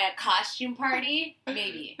at a costume party.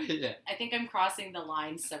 Maybe. Yeah. I think I'm crossing the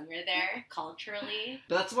line somewhere there, culturally.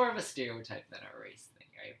 But that's more of a stereotype than a race thing,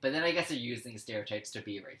 right? But then I guess they're using stereotypes to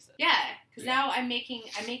be racist. Yeah, because Yeah. now I'm making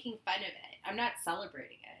fun of it. I'm not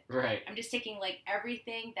celebrating it. Right. I'm just taking like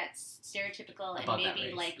everything that's stereotypical and About that maybe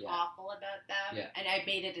race, like yeah. awful about them, Yeah. and I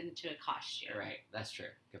made it into a costume. Right. That's true.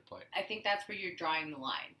 Good point. I think that's where you're drawing the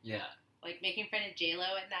line, Yeah. like making fun of J Lo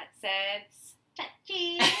in that sense.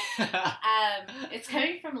 Touchy. It's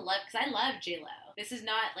coming from love because I love J Lo. This is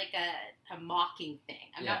not like a mocking thing.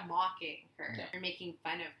 I'm Yeah. not mocking her No. or making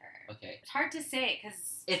fun of her. Okay. It's hard to say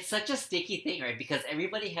because It's such a sticky thing, right? Because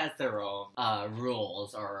everybody has their own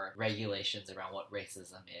rules or regulations around what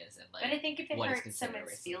racism is, and like. but I think if it what is hurts considered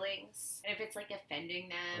someone's racism. feelings, and if it's like offending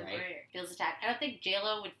them Right. or it feels attacked, I don't think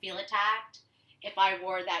JLo would feel attacked if I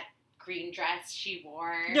wore that green dress she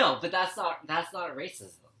wore. No, but that's not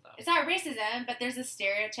racism though. It's not racism, but there's a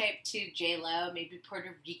stereotype to JLo, maybe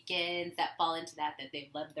Puerto Ricans that fall into that they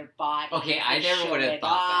love their body. Okay, I they never show would have it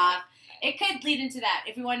thought off. It could lead into that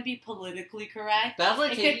if you want to be politically correct. That's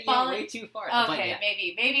like It could taking fall- it way too far. Okay, But yeah.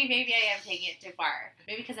 maybe I am taking it too far.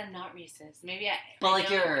 Maybe because I'm not racist. Maybe But I like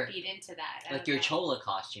don't your- feed into that. I Like don't your know. chola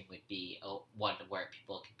costume would be one where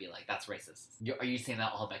people could be like, "That's racist." Are you saying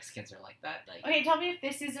that all Mexicans are like that? Like, Okay, tell me if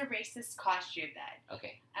this is a racist costume then.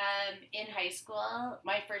 okay. In high school,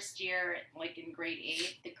 my first first year, like in grade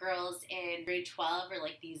 8. The girls in grade 12 are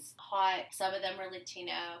like these hot, some of them were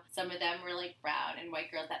Latino, some of them were like brown and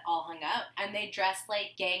white girls that all hung out. And they dressed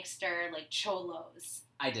like gangster, like cholos.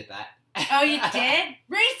 I did that. Oh, you did?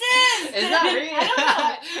 Racist! Is that right? I don't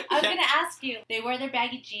know. I was going to ask you. They wore their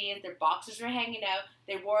baggy jeans, their boxers were hanging out,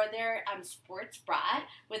 they wore their sports bra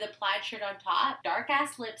with a plaid shirt on top,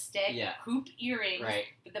 dark-ass lipstick, hoop earrings,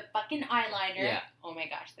 with a fucking eyeliner. Yeah. Oh my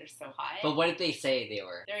gosh, they're so hot. But what did they say they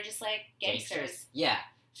were? They were just like gangsters. Yeah.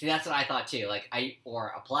 See, that's what I thought too. Like, I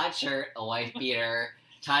wore a plaid shirt, a white beater,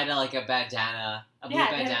 tied a bandana, a blue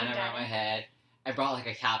bandana around my head. I brought like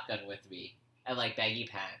a cap gun with me. And like baggy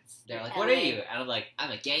pants. They're like, what are you? And I'm like,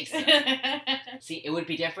 I'm a gangster. See, it would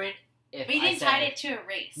be different if But you didn't tie it to a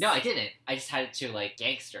race. No, I didn't. I just tied it to like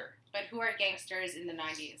gangster. But who are gangsters in the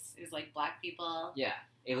 90s? It was like black people. Yeah.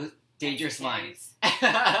 It was Dangerous Minds. Right?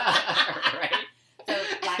 Right? So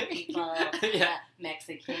black people,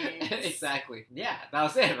 Mexicans. Exactly. Yeah, that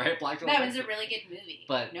was it, right? Black people. That was a really good movie.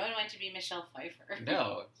 But no one wanted to be Michelle Pfeiffer.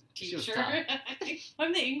 No. Teacher.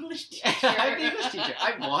 I'm the English teacher. I'm the English teacher.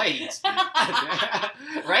 I'm white.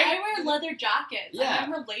 Right? I wear leather jackets. Yeah.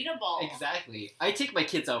 I'm relatable. Exactly. I take my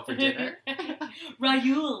kids out for dinner.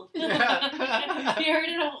 Raoul. Yeah. You heard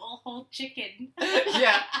it, a whole chicken.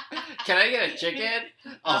 Yeah. Can I get a chicken?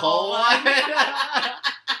 A whole one?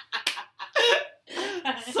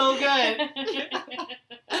 So good.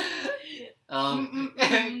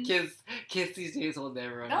 Kids these days will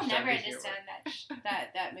never understand. They'll never understand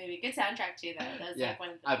that movie. Good soundtrack too, though. That was like one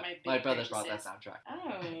of my big my brother purchases. brought that soundtrack.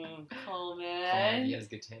 Oh, Coleman. He has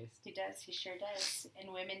good taste. He does. He sure does.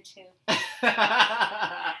 And women too.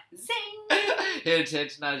 Zing! Hint,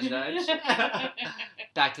 hint, nudge, nudge.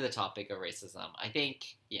 Back to the topic of racism. I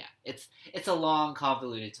think, it's a long,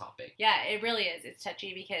 convoluted topic. Yeah, it really is. It's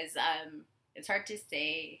touchy because it's hard to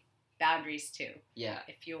say boundaries too. Yeah.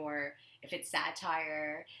 If it's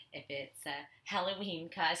satire, if it's a Halloween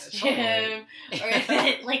costume, Totally. or if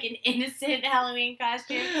it's like an innocent Halloween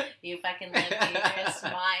costume, you fucking live Dangerous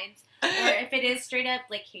Minds. Or if it is straight up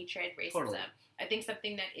like hatred, racism. Totally. I think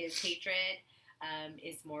something that is hatred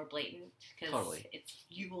is more blatant because it's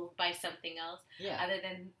fueled by something else other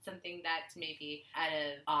than something that's maybe out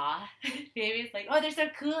of awe. Maybe it's like, oh, they're so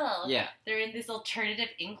cool. Yeah. They're in this alternative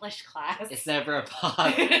English class. It's never a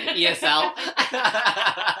pop. ESL.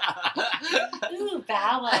 Ooh,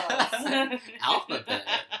 vowels. Alphabet.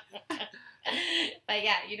 But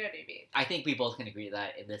yeah, you know what I mean. I think we both can agree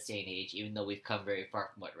that in this day and age, even though we've come very far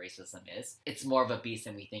from what racism is, it's more of a beast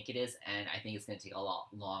than we think it is, and I think it's going to take a lot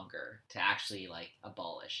longer to actually,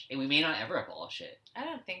 abolish. And we may not ever abolish it. I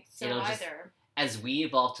don't think so either. As we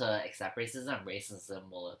evolve to accept racism, racism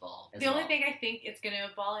will evolve as well. The only thing I think it's going to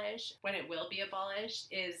abolish, when it will be abolished,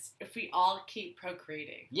 is if we all keep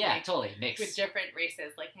procreating. Yeah, totally. Mixed. With different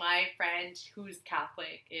races. Like my friend who's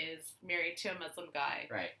Catholic is married to a Muslim guy.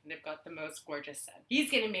 Right. And they've got the most gorgeous son. He's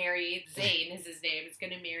going to marry, Zayn is his name, is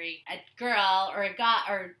going to marry a girl or a guy,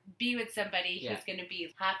 or be with somebody who's going to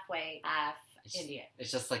be halfway half Indian.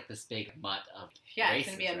 It's just like this big mutt of races, it's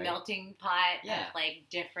going to be a melting pot of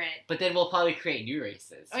different... But then we'll probably create new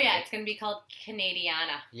races. Oh yeah, it's going to be called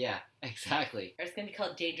Canadiana. Yeah, exactly. Or it's going to be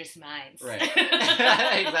called Dangerous Minds. Right.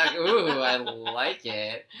 Exactly. Ooh, I like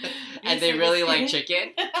it. And they really like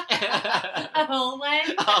chicken? A whole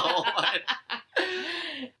one? A whole one.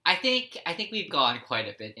 I think we've gone quite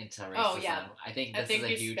a bit into racism. Oh, yeah. I think this is a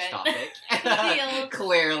huge topic. Clearly.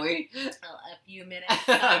 Clearly. A few minutes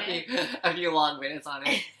on a few long minutes on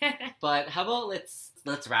it. But how about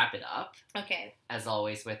let's wrap it up. Okay. As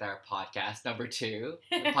always with our podcast number 2.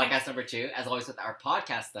 Podcast number 2. As always with our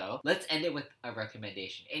podcast though, let's end it with a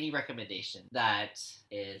recommendation. Any recommendation that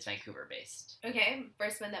is Vancouver based. Okay.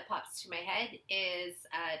 First one that pops to my head is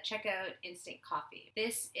check out Instant Coffee.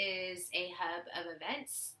 This is a hub of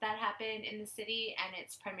events that happen in the city, and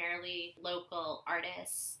it's primarily local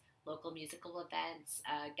artists, local musical events,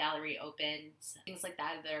 gallery opens, things like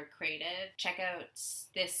that that are creative. Check out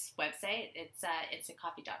this website. It's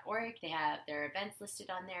instantcoffee.org. They have their events listed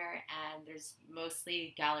on there, and there's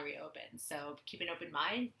mostly gallery opens. So keep an open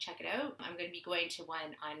mind. Check it out. I'm going to be going to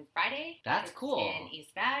one on Friday. That's cool. In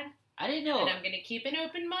East Van. I didn't know. And I'm going to keep an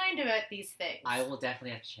open mind about these things. I will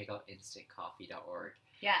definitely have to check out instantcoffee.org.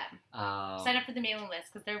 Yeah. Sign up for the mailing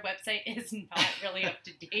list because their website is not really up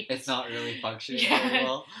to date. It's not really functioning very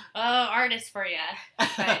well. Oh, artists for you.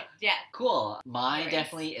 But yeah. Cool. Mine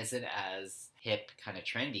definitely isn't as hip, kind of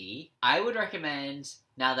trendy. I would recommend,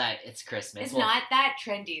 now that it's Christmas. It's not that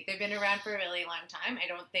trendy. They've been around for a really long time. I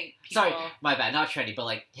don't think people... Sorry, my bad. Not trendy,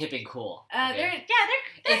 but hip and cool. Okay.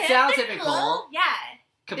 It sounds hip and cool. Yeah.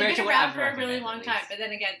 compared They've to been what around I've for a really recommended, long at time, least. but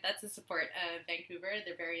then again, that's the support of Vancouver.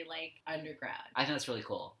 They're very like underground. I think that's really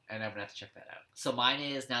cool, and I'm gonna have to check that out. So mine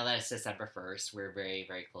is, now that it's December 1st, we're very,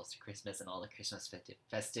 very close to Christmas, and all the Christmas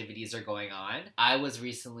festivities are going on. I was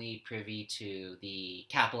recently privy to the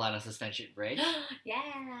Capilano Suspension Bridge.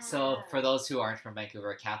 Yeah. So for those who aren't from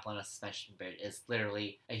Vancouver, Capilano Suspension Bridge is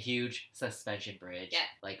literally a huge suspension bridge, Yeah.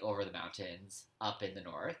 like over the mountains up in the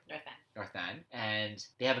north North End. and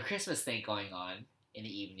they have a Christmas thing going on in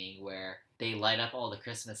the evening where they light up all the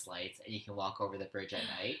Christmas lights and you can walk over the bridge at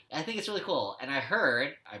night. I think it's really cool. And I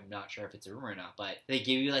heard, I'm not sure if it's a rumor or not, but they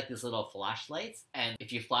give you like these little flashlights, and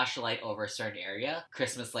if you flash the light over a certain area,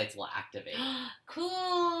 Christmas lights will activate. Cool.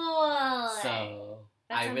 So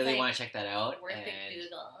That I sounds really like want to check that out. Worth and a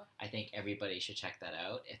Google. I think everybody should check that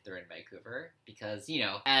out if they're in Vancouver, because, you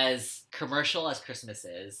know, as commercial as Christmas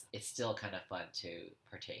is, it's still kind of fun to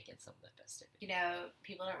partake in some of the festivities. You know,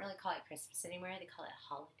 people don't really call it Christmas anymore. They call it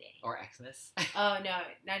holiday. Or Xmas. Oh, no,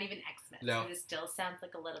 not even Xmas. No. It still sounds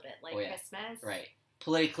like a little bit like Oh, yeah. Christmas. Right.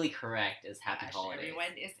 Politically correct is happy Gosh, holidays.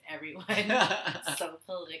 everyone is everyone. So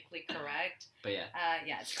politically correct. But yeah.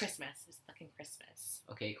 Yeah, it's Christmas. It's fucking Christmas.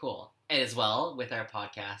 Okay, cool. And as well, with our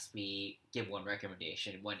podcast, we give one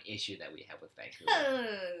recommendation, one issue that we have with Vancouver.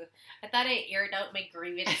 Oh, I thought I aired out my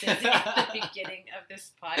grievances at the beginning of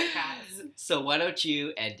this podcast. So why don't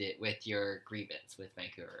you end it with your grievance with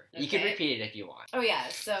Vancouver? You can Okay. repeat it if you want. Oh yeah,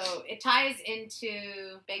 so it ties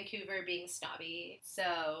into Vancouver being snobby.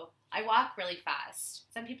 So I walk really fast.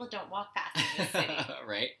 Some people don't walk fast in this city.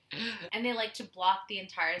 Right? And they like to block the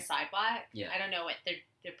entire sidewalk. Yeah. I don't know what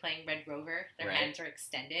they're playing Red Rover. Their Right. hands are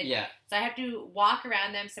extended. Yeah. So I have to walk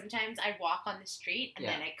around them. Sometimes I walk on the street and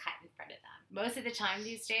Yeah. then I cut in front of them. Most of the time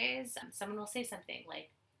these days, someone will say something like,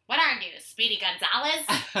 "What are you, Speedy Gonzalez?"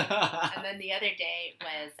 And then the other day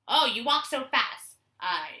was, "Oh, you walk so fast.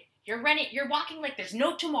 You're walking like there's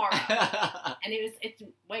no tomorrow." And it's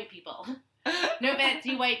white people. No offense,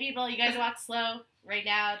 you white people, you guys walk slow right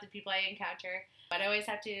now, the people I encounter. But I always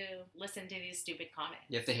have to listen to these stupid comments.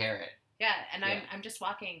 You have to hear it. Yeah, and Yeah. I'm just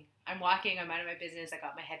walking. I'm walking, I'm out of my business, I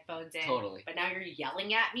got my headphones in. Totally. But now you're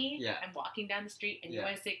yelling at me. Yeah. I'm walking down the street and you Yeah.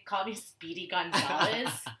 want to call me Speedy Gonzalez?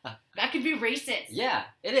 That could be racist. Yeah,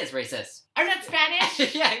 it is racist. I'm not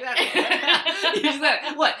Spanish. Yeah, exactly. You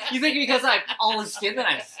said- what? You think because I'm olive skinned that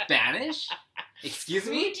I'm Spanish? Excuse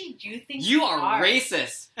Who me? do you think You are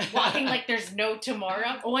racist. Walking like there's no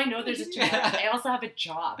tomorrow. Oh, I know there's a tomorrow. Yeah. I also have a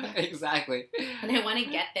job. Exactly. And I want to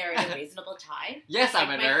get there in a reasonable time. Yes, I'm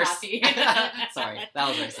a my nurse. coffee. Sorry, that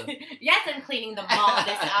was racist. Yes, I'm cleaning the mall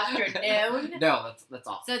this afternoon. No, that's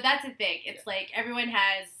awful. So that's the thing. It's like everyone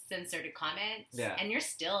has some sort of comments, Yeah. and you're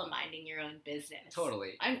still minding your own business.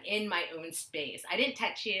 Totally. I'm in my own space. I didn't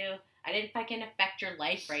touch you. I didn't fucking affect your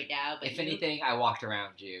life right now. But If you- anything, I walked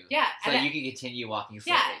around you. yeah, So and that you can continue walking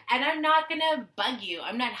slowly. yeah, and I'm not gonna bug you.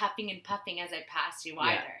 I'm not huffing and puffing as I pass you Yeah.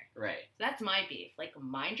 either. Right. So that's my beef. Like,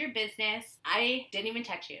 mind your business. I didn't even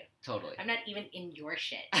touch you. Totally. I'm not even in your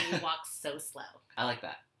shit. And you walk so slow. I like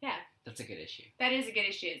that. Yeah. That's a good issue. That is a good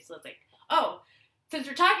issue. So it's like, oh, since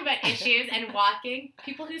we're talking about issues and walking,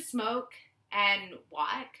 people who smoke and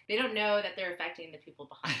walk, they don't know that they're affecting the people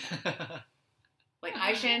behind them. Like,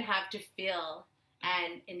 I shouldn't have to feel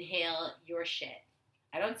and inhale your shit.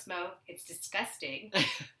 I don't smoke. It's disgusting.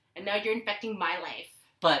 And now you're infecting my life.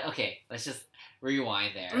 But, okay, let's just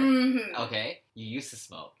rewind there. Mm-hmm. Okay, you used to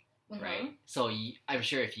smoke, right? So I'm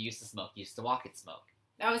sure if you used to smoke, you used to walk and smoke.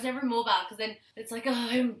 I was never mobile because then it's like, oh,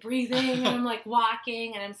 I'm breathing and I'm like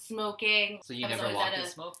walking and I'm smoking. So you I was never always walked at and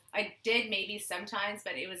a- smoked? I did maybe sometimes,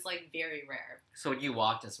 but it was like very rare. So when you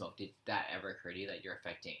walked and smoked, did that ever occur to you that you're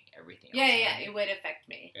affecting everything else? Yeah, around yeah, you? it would affect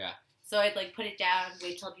me. Yeah. So I'd like put it down,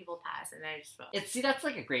 wait till people pass, and then I just smoke. See, that's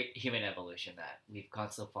like a great human evolution that we've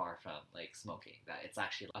gone so far from like smoking that it's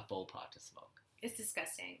actually a faux pas to smoke. It's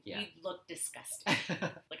disgusting. Yeah. You look disgusting.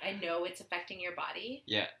 Like, I know it's affecting your body.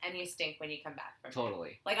 Yeah. And you stink when you come back from it.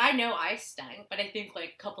 Totally. Like, I know I stunk, but I think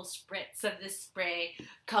like a couple spritz of this spray,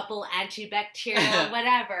 couple antibacterial,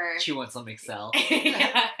 whatever. Chew on some Excel.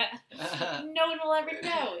 Yeah. No one will ever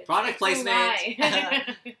know. Product It's a lie.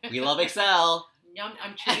 placement. We love Excel.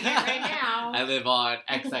 I'm treating it right now. I live on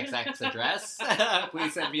XXX address.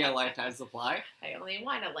 Please send me a lifetime supply. I only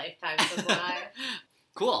want a lifetime supply.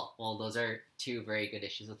 Cool. Well, those are two very good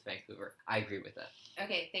issues with Vancouver. I agree with that.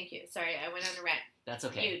 Okay, thank you. Sorry, I went on a rant. That's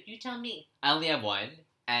okay. You tell me. I only have one,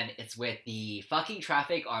 and it's with the fucking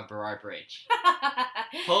traffic on Burrard Bridge.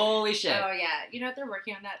 Holy shit. Oh yeah, you know they're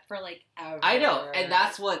working on that for like ever. I know, and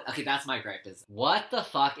that's my gripe is, what the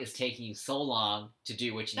fuck is taking you so long to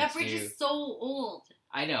do what you that need to bridge do? is so old.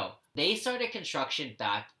 I know. They started construction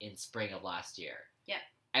back in spring of last year. Yeah.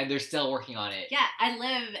 and they're still working on it. Yeah, I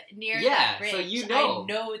live near Yeah, that bridge. so you know. I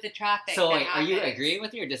know the traffic. So, that like, are you happens. agreeing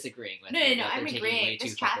with me or disagreeing with No, me? no, that I'm they're taking way agreeing. too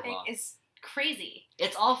This fucking traffic long? is crazy.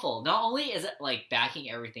 It's awful. Not only is it like backing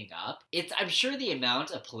everything up, I'm sure the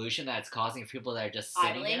amount of pollution that it's causing for people that are just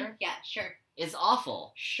sitting Idling? there Yeah, sure. is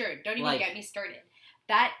awful. Sure. Don't even Like- get me started.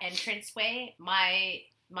 That entranceway, my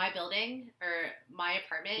building or my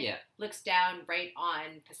apartment Yeah. looks down right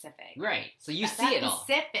on Pacific. Right. So you That see it all.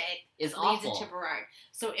 Pacific It's leads awful. into Burrard.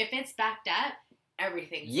 So if it's backed up,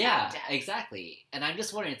 everything's Yeah, backed up. exactly. And I'm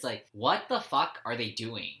just wondering, it's like, what the fuck are they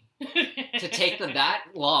doing to take them that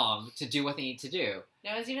long to do what they need to do?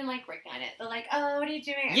 No one's even like working on it. They're like, "Oh, what are you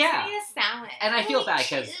doing? I'm Yeah. eating a sandwich." And I feel bad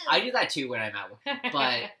because chill. I do that too when I'm at work.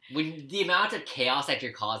 But when the amount of chaos that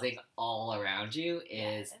you're causing all around you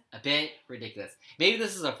is a bit ridiculous. Maybe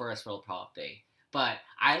this is a first world problem thing. But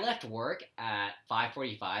I left work at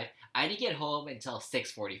 5:45. I didn't get home until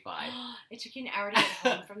 6:45. It took you an hour to get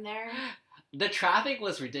home from there. The traffic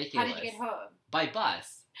was ridiculous. How did you get home? By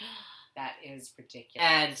bus. That is ridiculous.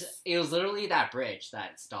 And it was literally that bridge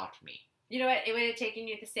that stopped me. You know what? It would have taken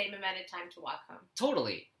you the same amount of time to walk home.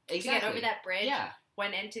 Totally. Exactly. To get over that bridge, Yeah,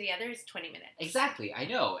 one end to the other is 20 minutes. exactly. I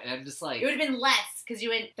know. And I'm just like, It would have been less because you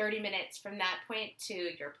went 30 minutes from that point to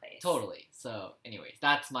your place. totally. So, anyways,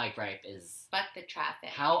 that's my gripe is Fuck the traffic.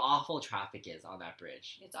 how awful traffic is on that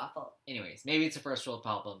bridge. It's awful. Anyways, maybe it's a first world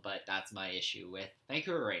problem, but that's my issue with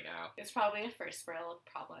Vancouver right now. It's probably a first world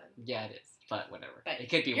problem. Yeah, it is. But whatever. But it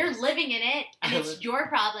could be You're worse. living in it, and I it's live- your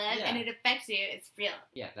problem, Yeah. and it affects you. It's real.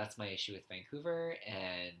 Yeah, that's my issue with Vancouver,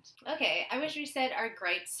 and Okay, I wish we said our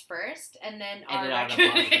gripes first, and then our Ended on a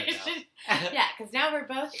positive recommendation. Yeah, because now we're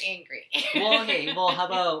both angry. well, okay. Well, how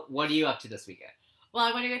about what are you up to this weekend? Well,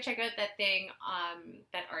 I want to go check out that thing,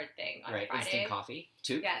 that art thing on Right, Friday. instant coffee.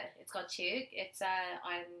 Two. Yeah, it's called Chug. It's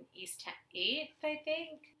on East 8th, I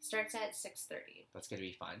think. Starts at 6:30. That's gonna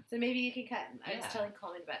be fun. So maybe you can come. I was Yeah. telling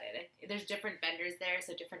Coleman about it. There's different vendors there,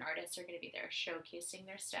 so different artists are going to be there showcasing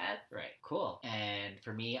their stuff. Right. Cool. And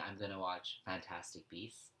for me, I'm gonna watch Fantastic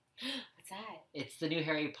Beasts. What's that? It's the new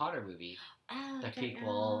Harry Potter movie, Oh, the I don't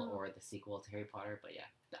prequel know. or the sequel to Harry Potter. But yeah,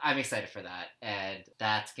 I'm excited for that, and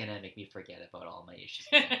that's gonna make me forget about all my issues.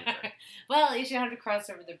 with Vancouver. Well, you should have to cross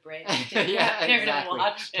over the bridge. to Yeah, get there exactly. To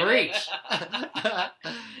watch it. Preach.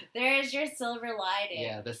 There's your silver lining.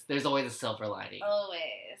 Yeah, there's always a silver lining. Always.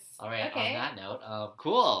 All right. Okay. On that note,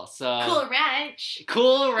 cool. So Cool Ranch.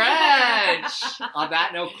 Cool Ranch. On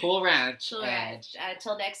that note, Cool Ranch. Cool And Ranch.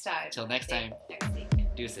 Till next time. till next time, Next week.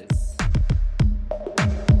 deuces.